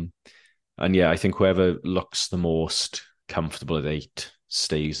 And yeah, I think whoever looks the most comfortable at eight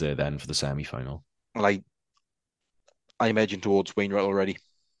stays there then for the semi final. And I imagine towards Wainwright already.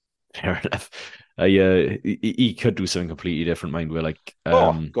 Fair enough. He could do something completely different, mind where like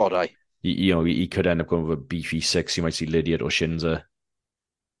Oh God, he could end up going with a beefy six. You might see Lydiard or Shinza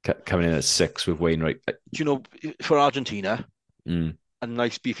coming in at six with Wainwright. do you know for Argentina Mm, a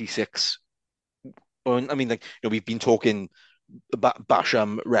nice beefy six? I mean, like we've been talking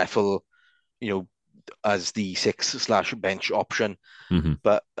Basham, Reffel, you know, as the six slash bench option, hmm.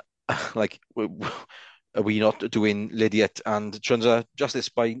 but like, are we not doing Lydiat and Chunza justice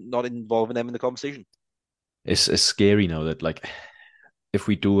by not involving them in the conversation? It's scary now that like if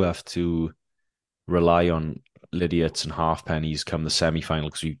we do have to rely on Lydiards and half pennies come the semi final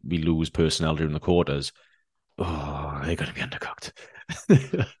because we lose personnel during the quarters. Oh, they're going to be undercooked.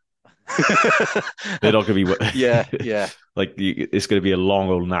 They're not going to Yeah, be yeah. like it's going to be a long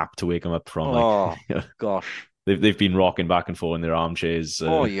old nap to wake them up from. Like Oh gosh. they've been rocking back and forth in their armchairs.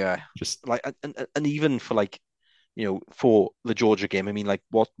 Oh yeah. Just Like and even for like for the Georgia game, I mean, like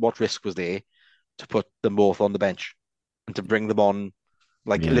what risk was there to put them both on the bench and to bring them on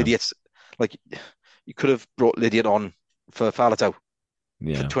like yeah, Lydiat's like you could have brought Lydiat on for Faletau for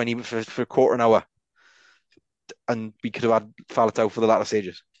yeah. 20 for a quarter an hour and we could have had Faletau for the latter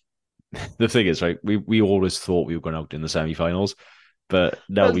stages. The thing is, right, we always thought we were going out in the semi-finals, but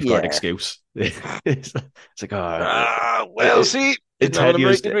now Well, we've got an yeah. excuse. It's like, Well, see, in didn't have an 10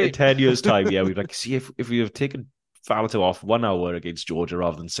 years, American in rate. 10 years time, yeah, we'd like, see if we have taken Faletau off 1 hour against Georgia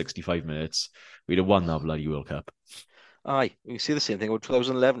rather than 65 minutes, we'd have won that bloody World Cup. Aye, we see the same thing with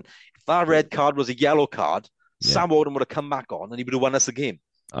 2011. If that red card was a yellow card, Yeah. Sam Oden would have come back on and he would have won us the game.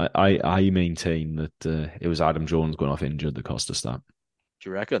 I maintain that it was Adam Jones going off injured that cost us that. Do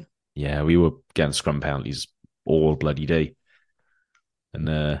you reckon? Yeah, we were getting scrum penalties all bloody day.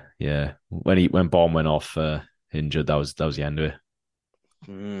 And yeah, when Baum went off injured, that was the end of it.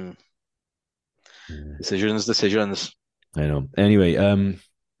 Mm. Yeah. Decisions. I know. Anyway,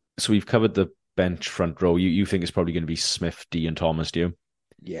 so we've covered the bench front row. You think it's probably going to be Smith, D, and Thomas, do you?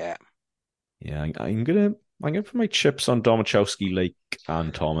 Yeah. Yeah, I'm gonna put my chips on Domachowski, Lake,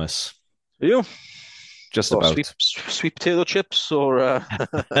 and Thomas. Are you? Just Or about. sweet potato chips or Ugh,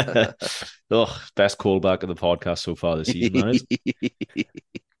 best callback of the podcast so far this season,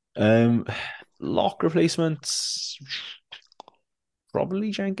 that is. Lock replacements,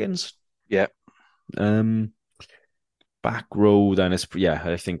 probably Jenkins. Yeah. Back row, then it's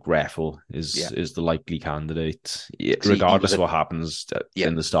I think Raffle is Yeah. is the likely candidate, See, regardless of what happens Yeah.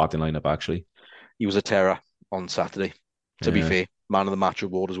 in the starting lineup. Actually, He was a terror on Saturday. To be Yeah. fair, man of the match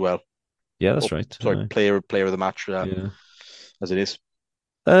award as well. yeah, that's right. Sorry, player of the match Yeah. as it is.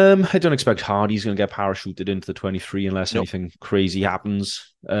 I don't expect Hardy's going to get parachuted into the 23 unless No. anything crazy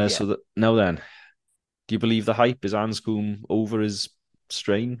happens. Yeah. So that now then, do you believe the hype? Is Anscombe over his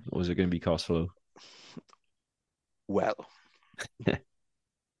strain, or is it going to be Costello? Well,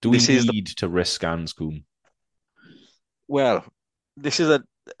 Do we This is need to risk Anscombe? well, this is a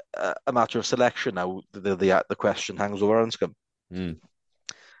matter of selection now. The question hangs over Anscombe. Mm.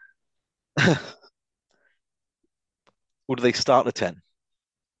 Would they start at 10?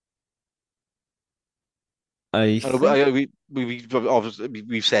 I think,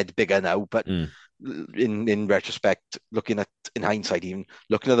 We've said bigger now, but Mm. in retrospect, in hindsight, even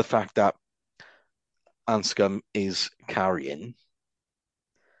looking at the fact that Anscombe is carrying,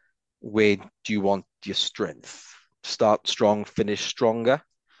 where do you want your strength? Start strong, finish stronger.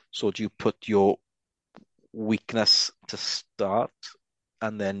 So do you put your weakness to start,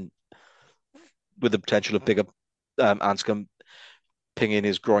 and then with the potential of bigger Anscombe pinging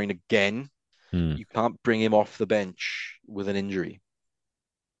his groin again, Mm. you can't bring him off the bench with an injury.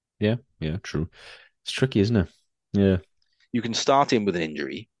 Yeah, true. It's tricky, isn't it? Yeah. You can start him with an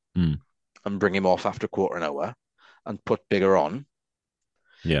injury Mm. and bring him off after a quarter an hour and put bigger on.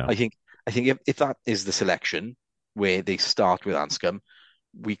 Yeah. I think if that is the selection where they start with Anscombe,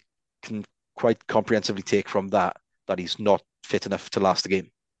 we can quite comprehensively take from that he's not fit enough to last the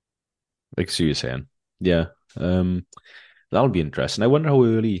game. I see what you're saying. Yeah. That'll be interesting. I wonder how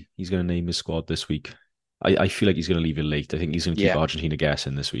early he's going to name his squad this week. I feel like he's going to leave it late. I think he's going to keep Argentina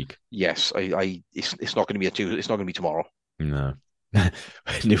guessing this week. Yes, it's not going to be it's not going to be tomorrow. No.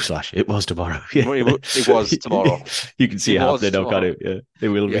 Newsflash, it was tomorrow. It was tomorrow. You can see it happening now, can't it? Yeah, it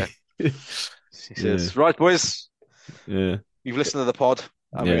will be. He says, right, boys, Yeah. you've listened to the pod,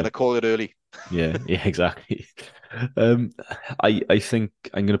 and we're going to call it early. Yeah, exactly. I think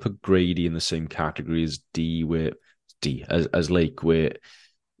I'm going to put Grady in the same category as as Lake, where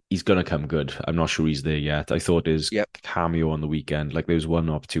he's going to come good. I'm not sure he's there yet. I thought his cameo on the weekend, like there was one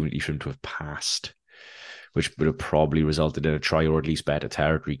opportunity for him to have passed, which would have probably resulted in a try or at least better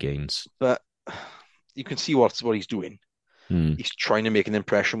territory gains. But you can see what he's doing. He's trying to make an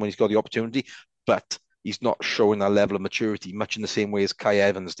impression when he's got the opportunity, but he's not showing that level of maturity, much in the same way as Kai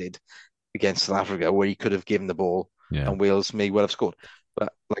Evans did against South Africa, where he could have given the ball and Wales may well have scored.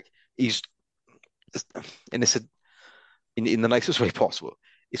 But like he's in the nicest way possible.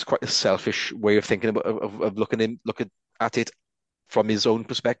 It's quite a selfish way of thinking about of looking at it from his own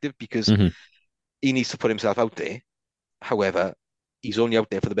perspective, because he needs to put himself out there. However, he's only out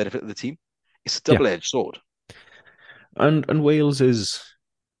there for the benefit of the team. It's a double-edged sword. And Wales is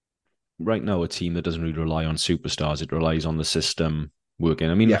right now a team that doesn't really rely on superstars. It relies on the system working.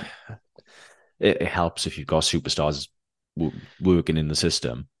 I mean, it helps if you've got superstars working in the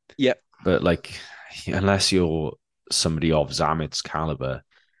system. Yeah. But like, unless you're somebody of Zamet's caliber,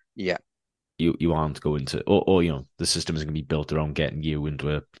 you aren't going to, or the system is going to be built around getting you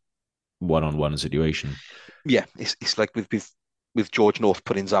into a one-on-one situation. Yeah, it's like with George North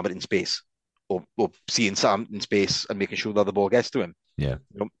putting Zamet in space, or seeing Sam in space and making sure that the ball gets to him. Yeah.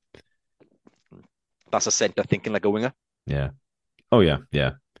 That's a centre thinking like a winger. Yeah. Oh, yeah.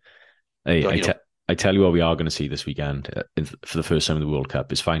 Hey, I tell you what we are going to see this weekend for the first time in the World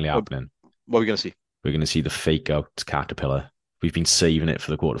Cup is finally happening. What are we going to see? We're going to see the fake out Caterpillar. we've been saving it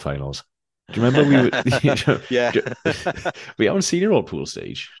for the quarterfinals. Do you remember we were? Yeah, We haven't seen it all pool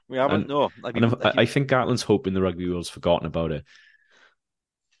stage, we haven't. and No, I think Gatland's hoping the rugby world's forgotten about it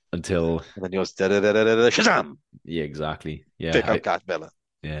until. and then he goes da-da-da-da-da-da, Shazam! Yeah, exactly. Take Yeah, out Cat Bella.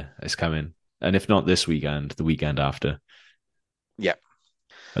 yeah, it's coming, and if not this weekend, the weekend after, Yeah,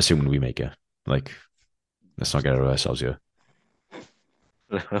 assuming we make it. Like, let's not get ahead of ourselves here.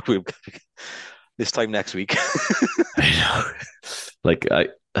 this time next week. I know. Like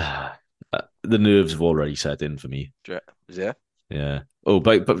the nerves have already set in for me. Yeah. Yeah. Oh,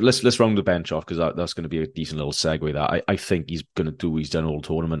 but let's round the bench off because that's going to be a decent little segue. That I think he's going to do. He's done all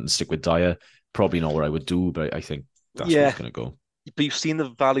tournament and stick with Dyer. Probably not what I would do, but I think that's where Yeah, he's going to go. but you've seen the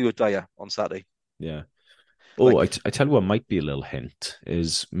value of Dyer on Saturday. Yeah. Oh, Like, I tell you what might be a little hint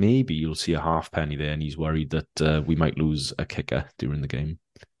is maybe you'll see a halfpenny there, and he's worried that we might lose a kicker during the game.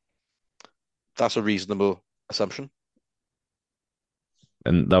 that's a reasonable assumption.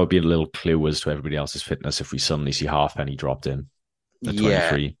 And that would be a little clue as to everybody else's fitness if we suddenly see halfpenny dropped in at Yeah,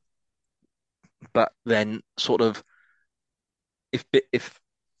 23. but then sort of if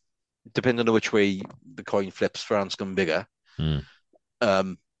depending on which way the coin flips, France come bigger. Mm.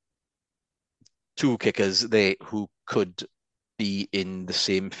 Um, two kickers there who could be in the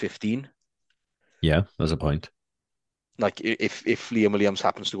same 15. Yeah, there's a point. Like if Liam Williams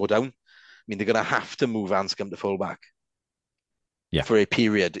happens to go down, I mean they're going to have to move Anscombe to fullback. Yeah. For a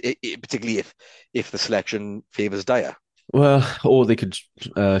period, particularly if the selection favours Dyer. Well, or they could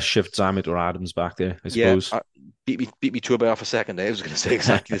shift Zammit or Adams back there, I suppose. Beat me to about half a second there. I was going to say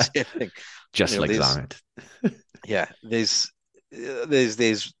exactly the same thing. Just like Zammit. Yeah, there's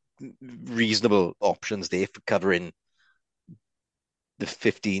reasonable options there for covering the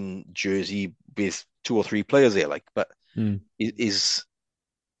 15 jersey with two or three players there. Like, but is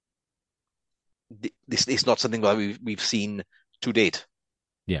this is not something that we've seen to date.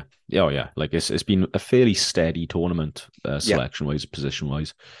 Yeah. Oh, yeah. Like it's been a fairly steady tournament, selection wise, position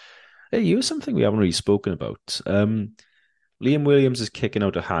wise. Hey, here's something we haven't really spoken about. Liam Williams is kicking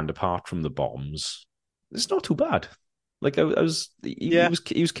out a hand apart from the bombs. It's not too bad. Like he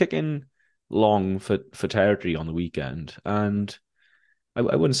was kicking long for territory on the weekend, and I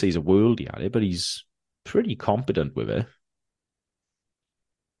wouldn't say he's a worldie at it, but he's pretty competent with it.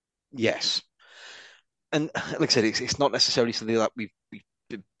 Yes, and like I said, it's not necessarily something that we've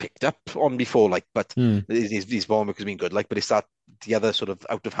picked up on before, like, but his bomb has been good, like, but it's that the other sort of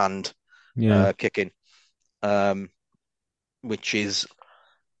out of hand kicking, which is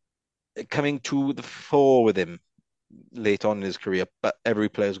coming to the fore with him late on in his career. But every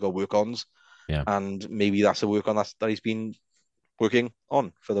player's got work-ons, and maybe that's a work on that he's been working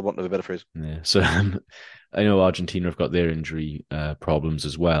on, for the want of a better phrase. Yeah. So I know Argentina have got their injury problems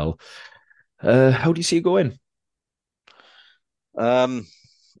as well. How do you see it going?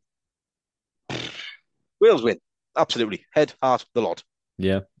 Wales win. Absolutely. Head, heart, the lot.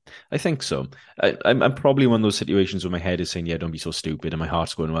 Yeah, I think so. I'm probably one of those situations where my head is saying, yeah, don't be so stupid, and my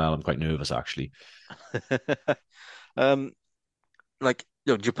heart's going, well, I'm quite nervous, actually. Like,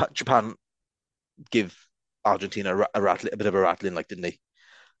 Japan give Argentina a bit of a rattling, like, didn't they? I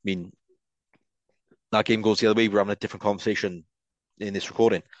mean, that game goes the other way. We're having a different conversation in this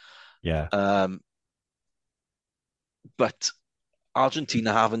recording. Yeah. But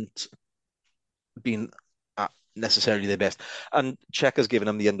Argentina haven't been necessarily their best, and Czech has given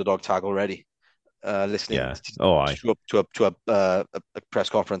them the underdog tag already. Listening to a press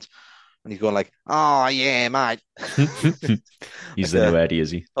conference, and he's going like, "Oh yeah, mate." He's the new Eddie,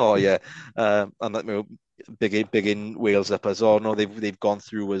 is he? Oh yeah, and that big in Wales up as, oh no, they've gone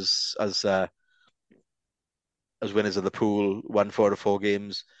through as winners of the pool, won 4 out of 4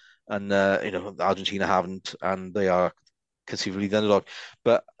 games, and Argentina haven't, and they are conceivably the underdog.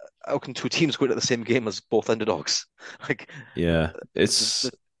 But how can two teams go into the same game as both underdogs? Like, yeah, it's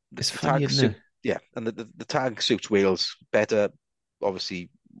funny, isn't it? Yeah, and the tag suits Wales better.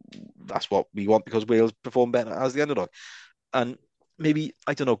 Obviously, that's what we want because Wales perform better as the underdog. And maybe,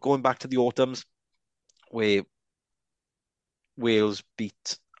 I don't know, going back to the autumns where Wales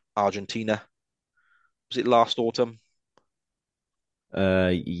beat Argentina. Was it last autumn?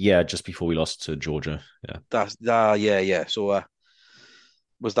 Yeah, just before we lost to Georgia. Yeah. Yeah. So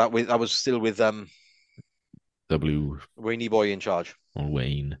that was still with the blue Rainy Boy in charge. Or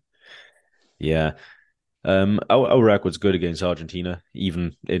Wayne. Yeah. Our record's good against Argentina,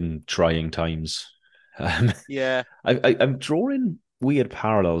 even in trying times. Yeah. I'm drawing weird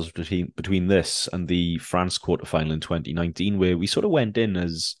parallels between this and the France quarterfinal in 2019, where we sort of went in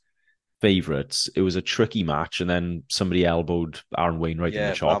as favourites. It was a tricky match, and then somebody elbowed Aaron Wainwright in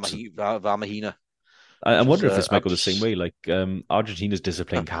the chops. Vermahina. I which was wonder if this might go the same way. Like Argentina's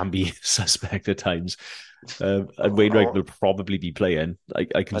discipline can be suspect at times, and Wainwright will probably be playing.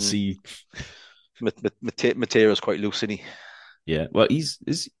 I can and see. Mateo's quite loose, isn't he? Yeah, well, he's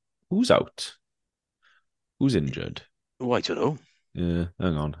is who's out? Who's injured? Oh, I don't know. Yeah,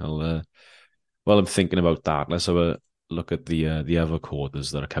 hang on. While I'm thinking about that, let's have a look at the other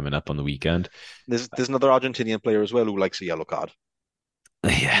quarters that are coming up on the weekend. There's another Argentinian player as well who likes a yellow card.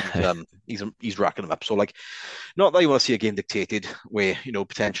 He's Yeah, he's racking them up. So like, not that you want to see a game dictated where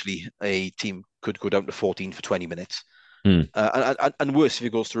potentially a team could go down to 14 for 20 minutes, Hmm. and worse if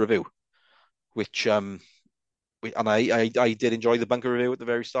it goes to review, which and I did enjoy the bunker review at the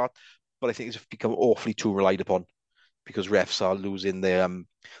very start, but I think it's become awfully too relied upon because refs are losing their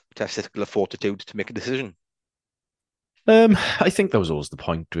testicular fortitude to make a decision. I think that was always the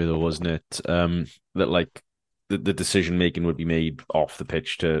point with it, wasn't it? That like the decision making would be made off the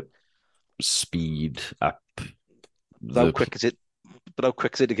pitch to speed up But how the quick is it? But how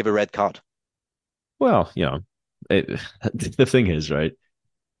quick is it to give a red card? well, it, the thing is, right?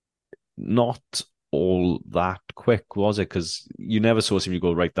 Not all that quick, was it? Because you never saw somebody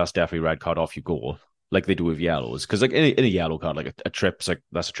go, right, that's definitely red card, off you go, like they do with yellows. Because like in a yellow card, like a trip's like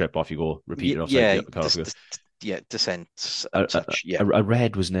that's a trip, off you go, repeated offside, Yeah, yellow card, off you go. dissent A, and such. Yeah. a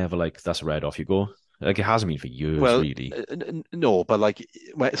red was never like that's a red, off you go. Like it hasn't been for years, Well, really. no, but like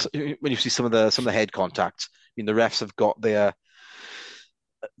when you see some of the head contacts, I mean the refs have got the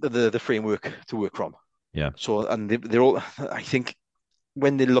framework to work from. Yeah, So and they're all. I think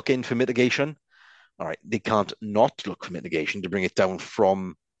when they look in for mitigation, all right, they can't not look for mitigation to bring it down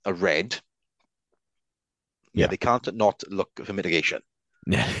from a red. Yeah, yeah. they can't not look for mitigation.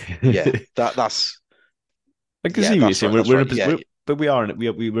 Yeah, Yeah, that's I can yeah, see what you're that's saying. right. That's right. Yeah, But we are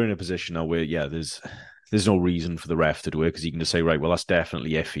we're in a position now where there's no reason for the ref to do it because he can just say, right, well, that's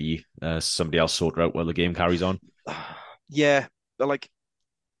definitely iffy. Somebody else sort it out while the game carries on. yeah. But like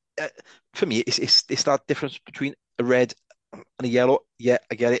uh, for me, it's that difference between a red and a yellow. Yeah,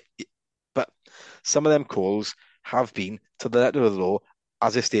 I get it. But some of them calls have been to the letter of the law,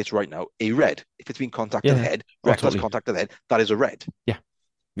 as it states right now, a red. If it's been contact to the Yeah. head, Oh, reckless totally. contact to the head, that is a red. Yeah.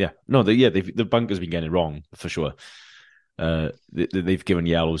 Yeah. No, the bunker's been getting it wrong for sure. They've given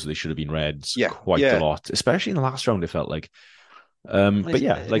yellows they should have been reds Yeah, quite a yeah. lot, especially in the last round. It felt like, And but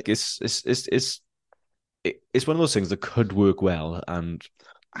yeah, like it's one of those things that could work well and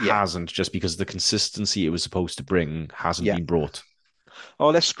yeah, hasn't just because the consistency it was supposed to bring hasn't yeah. been brought. Oh,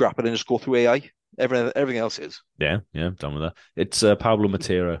 let's scrap it and just go through AI. Everything else is. Yeah, yeah, done with that. It's Pablo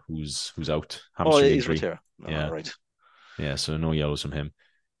Matera who's out, Oh, hamstring it is injury. Matera. All Yeah, right. yeah, so no yellows from him.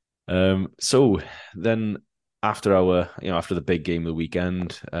 So then after after the big game of the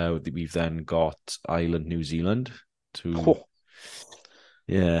weekend, we've then got Ireland, New Zealand to Oh,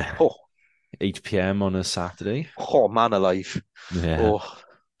 yeah, oh, 8 p.m. on a Saturday. oh, man alive. Yeah, Oh,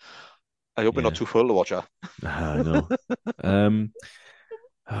 I hope we're not yeah, too full to watch that. I know. Um,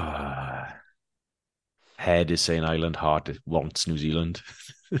 head is saying Ireland, heart wants New Zealand.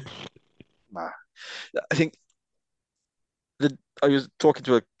 Nah. I think I was talking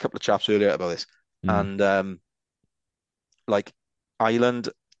to a couple of chaps earlier about this, Mm. and like Ireland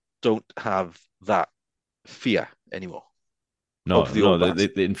don't have that fear anymore No, of the All no. Blacks.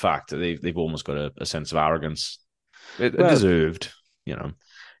 In fact, they've almost got a sense of arrogance. It Well, deserved, you know.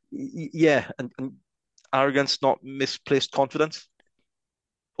 yeah, and arrogance, not misplaced confidence,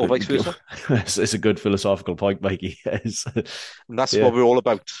 or vice versa. It's a good philosophical point, Mikey. Yes. And that's Yeah, what we're all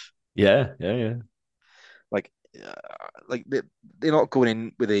about. yeah, yeah, yeah. Like, they're not going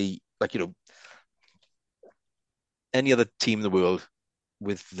in with a like any other team in the world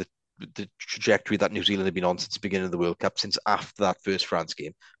with the trajectory that New Zealand have been on since the beginning of the World Cup, since after that first France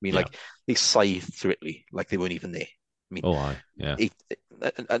game. I mean, Yeah. like they scythed through Italy like they weren't even there. I mean, Oh, I yeah. it,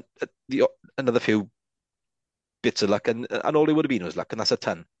 and the another few bits of luck, and all it would have been was luck, and that's a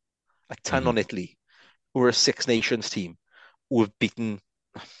ton Hmm. on Italy, who are a Six Nations team who have beaten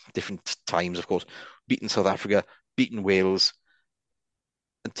different times, of course, beaten South Africa, beaten Wales,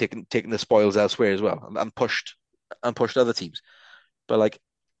 and taken the spoils elsewhere as well, and pushed other teams. But like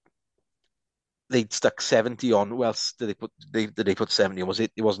they'd stuck 70 on. Who else did they put 70 on?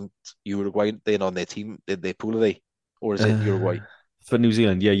 It wasn't Uruguay then on their team, did they pool are they? Or is it Uruguay? Uh, for New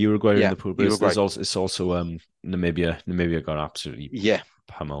Zealand, yeah, Uruguay are in Yeah, the pool, but Uruguay. there's also it's also Namibia. Namibia got absolutely Yeah,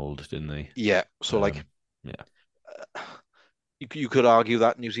 pummeled, didn't they? yeah. So like Yeah, you could argue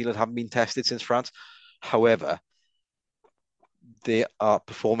that New Zealand haven't been tested since France. However, they are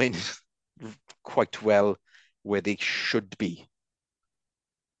performing quite well where they should be.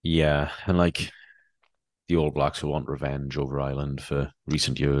 yeah, and like the All Blacks who want revenge over Ireland for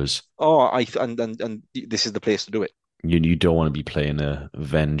recent years. Oh, and this is the place to do it. You don't want to be playing a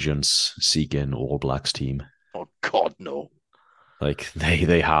vengeance-seeking All Blacks team. Oh God, no. Like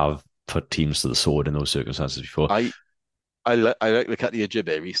they have put teams to the sword in those circumstances before. I like the cat the Ajib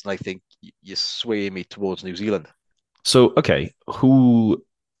Aries, and I think you sway me towards New Zealand. So, okay, who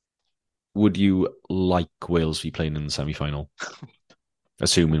would you like Wales to be playing in the semi-final?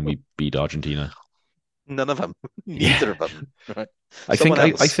 Assuming we beat Argentina. None of them. Yeah. Neither of them. Right. I Someone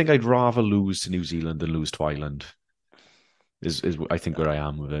think else. I think I'd rather lose to New Zealand than lose to Ireland. Is I think where I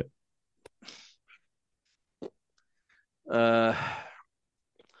am with it. Uh,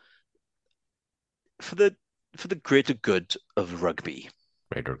 for the greater good of rugby.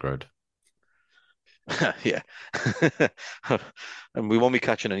 Great or good. Yeah. And we won't be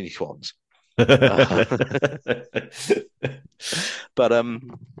catching any swans. But the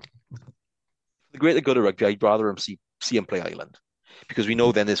greater good of rugby, I'd rather see him play Ireland, because we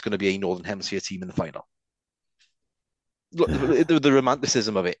know then there's going to be a Northern Hemisphere team in the final. Look, the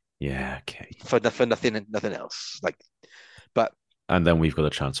romanticism of it Yeah, okay. for nothing else. But And then we've got a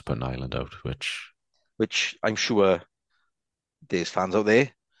chance of putting Ireland out, which I'm sure there's fans out there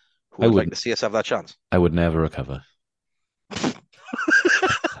who I would like would to see us have that chance. I would never recover.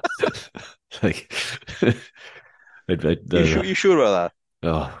 Like, You sure about that?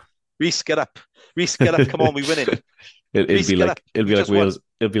 oh, Reece, get up. Reece, get up. Come on, we win it. it'd be get like up. it'd be We like just won. Wales.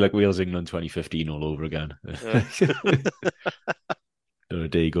 It'd be like Wales England 2015 all over again. Yeah. A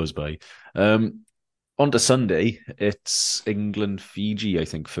day goes by. On to Sunday, it's England Fiji. I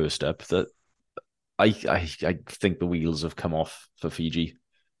think first up. That I think the wheels have come off for Fiji.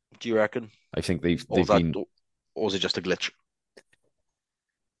 Do you reckon? I think they've Or been. is it just a glitch?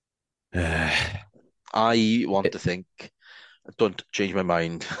 I want to think. Don't change my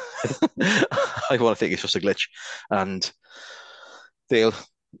mind. I want to think it's just a glitch, and they'll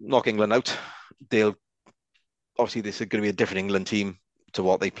knock England out. They'll obviously this is going to be a different England team to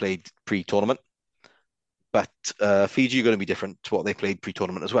what they played pre-tournament, but Fiji are going to be different to what they played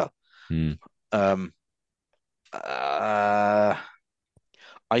pre-tournament as well. Hmm. I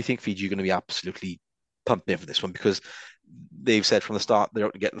think Fiji are going to be absolutely pumped in for this one, because they've said from the start they're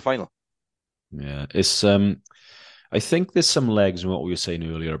out to get in the final. Yeah, it's I think there's some legs in what we were saying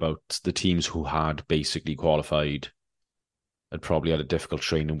earlier about the teams who had basically qualified had probably had a difficult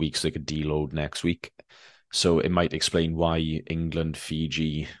training week so they could deload next week. So it might explain why England,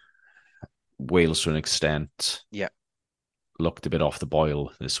 Fiji, Wales to an extent, Yeah, looked a bit off the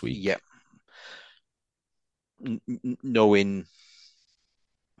boil this week. yeah. Knowing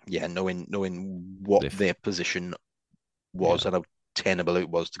what their position was and how tenable it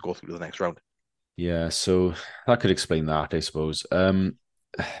was to go through to the next round. Yeah, so that could explain that, I suppose. But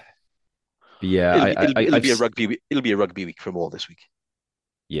yeah, it'll be a rugby week from all this week.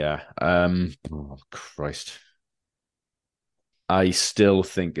 Yeah. Oh, Christ. I still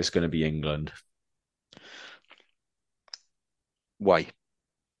think it's going to be England. Why?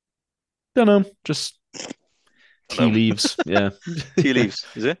 Don't know. Just tea leaves. Yeah. Tea leaves,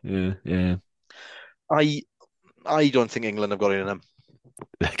 is it? Yeah. I don't think England have got it in them.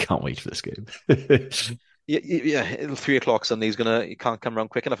 I can't wait for this game. Yeah. 3:00 Sunday's you can't come around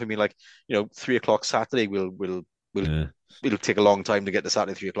quick enough. I mean, 3:00 Saturday it'll take a long time to get to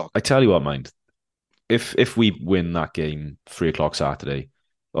Saturday 3:00. I tell you what, mind. If we win that game 3:00 Saturday,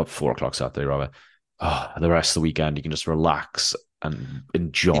 or 4:00 Saturday rather, the rest of the weekend you can just relax and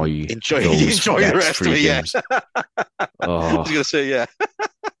enjoy the rest of it. Yeah. I was gonna say yeah,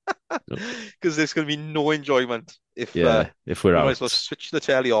 because there's gonna be no enjoyment if we're out. Might as well switch the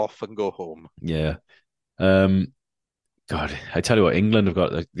telly off and go home. Yeah. God, I tell you what, England have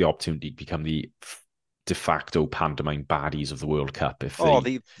got the opportunity to become the de facto pantomime baddies of the World Cup if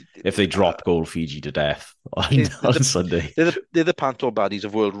they drop goal Fiji to death on Sunday. They're the panto baddies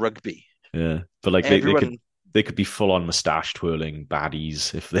of world rugby. Yeah, but they could be full on moustache twirling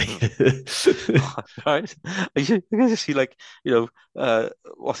baddies if they. Right? I can see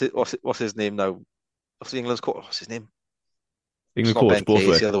what's his name now? What's England's coach? What's his name? England coach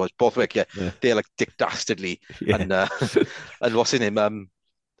Borthwick. The other ones, Borthwick. Yeah, they're like Dick Dastardly, and what's his name?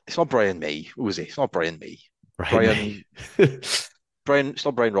 It's not Brian May. Who is it? It's not Brian May. Brian. It's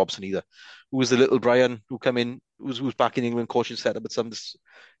not Brian Robson either. Who was the little Brian who came in? Who's back in England coaching setup? But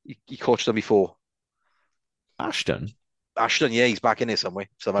he coached them before. Ashton, yeah, he's back in there somehow.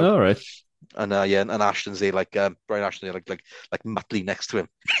 All right. And and Ashton's there Brian Ashton, like Muttley next to him.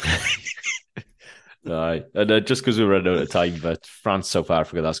 All right, and just because we're running out of time, but France South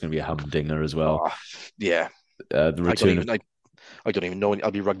Africa, that's going to be a humdinger as well. Yeah, the return. I don't even know. I'll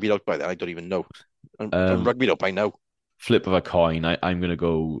be rugbyed out by then. I don't even know. And rugby don't by now. Flip of a coin, I'm going to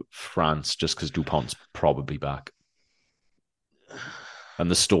go France just because Dupont's probably back. And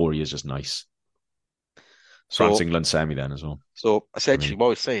the story is just nice. France So, England semi then as well. so essentially, what I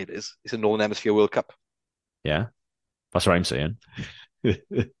was saying is it's a Northern Hemisphere World Cup Yeah, that's what I'm saying.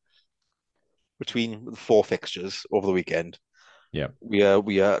 between the four fixtures over the weekend. Yeah. We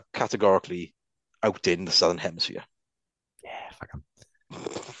are categorically out in the Southern Hemisphere. Yeah, fuck 'em.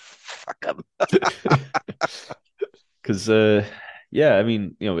 Fuck 'em. Because, yeah, I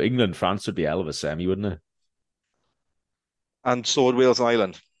mean, England France would be a hell of a semi, wouldn't it? And so would Wales and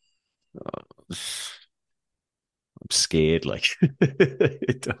Ireland. I'm scared, like.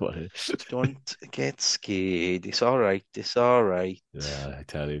 I don't want to. Don't get scared. It's all right. It's all right. Yeah, I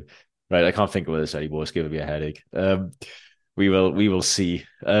tell you. Right, I can't think about this anymore. It's giving me a headache. We will see.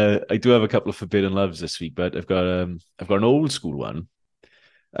 I do have a couple of forbidden loves this week, but I've got an old school one.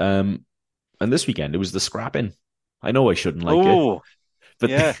 And this weekend it was the scrapping. I know I shouldn't like it, Oh,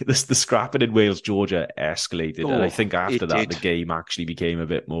 but yeah. the scrapping in Wales, Georgia escalated, and I Oh, think after it that the did. game actually became a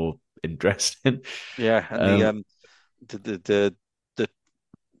bit more interesting. Yeah, and Um, the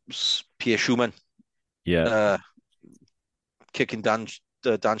Pierre Schumann yeah, uh kicking Dan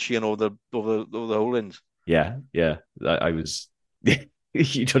Sheehan over the whole end. yeah, yeah. I was.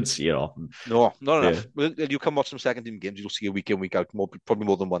 You don't see it often. No, not Yeah, enough. Well, you come watch some second team games, you'll see a week in, week out, probably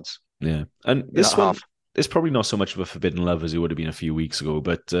more than once yeah. And in this that one half. is probably not so much of a forbidden love as it would have been a few weeks ago,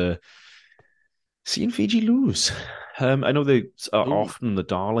 but seeing Fiji lose. I know they are Oh, often the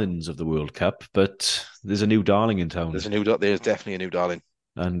darlings of the World Cup, but there's a new darling in town. there's definitely a new darling.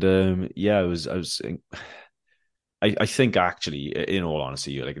 And yeah, I think actually, in all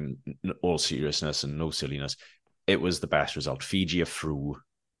honesty, like in all seriousness and no silliness, it was the best result. Fiji are through,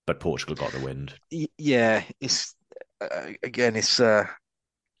 but Portugal got the wind. Yeah, it's again, it's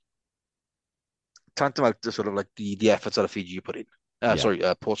tantamount to sort of like the efforts that Fiji put in. Yeah, Sorry,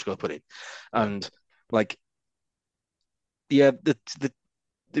 Portugal put in, yeah. and like yeah,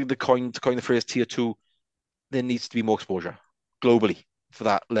 the coin to coin the phrase tier two, there needs to be more exposure globally for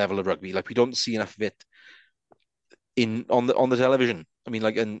that level of rugby. Like we don't see enough of it in on the television. I mean,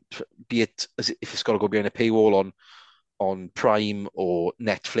 like, and be it as if it's got to go behind a paywall on Prime or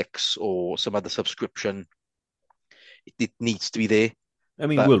Netflix or some other subscription, it needs to be there. I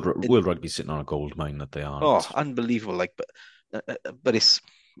mean, But World Rugby's sitting on a gold mine that they oh, aren't. unbelievable! Like, but it's,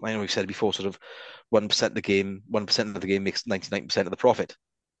 I know we've said before, sort of 1% of the game, 1% of the game makes 99% of the profit,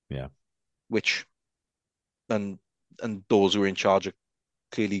 Yeah, which and those who are in charge are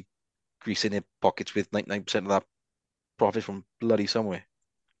clearly greasing their pockets with 99% of that profit from bloody somewhere.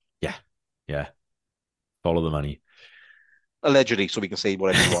 yeah, yeah. Follow the money. Allegedly, so we can say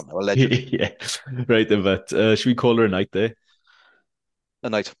whatever we want now. Allegedly. Yeah, right then. But should we call her a night there? A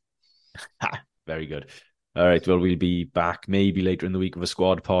night. Ha, very good. All right. Well, we'll be back maybe later in the week with a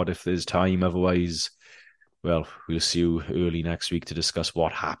squad pod if there's time. Otherwise, well, we'll see you early next week to discuss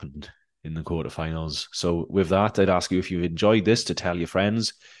what happened in the quarterfinals. So, with that, I'd ask you if you've enjoyed this to tell your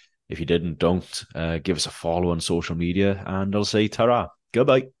friends. If you didn't, don't give us a follow on social media, and I'll say ta-ra.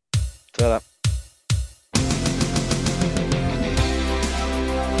 Goodbye. Ta-da.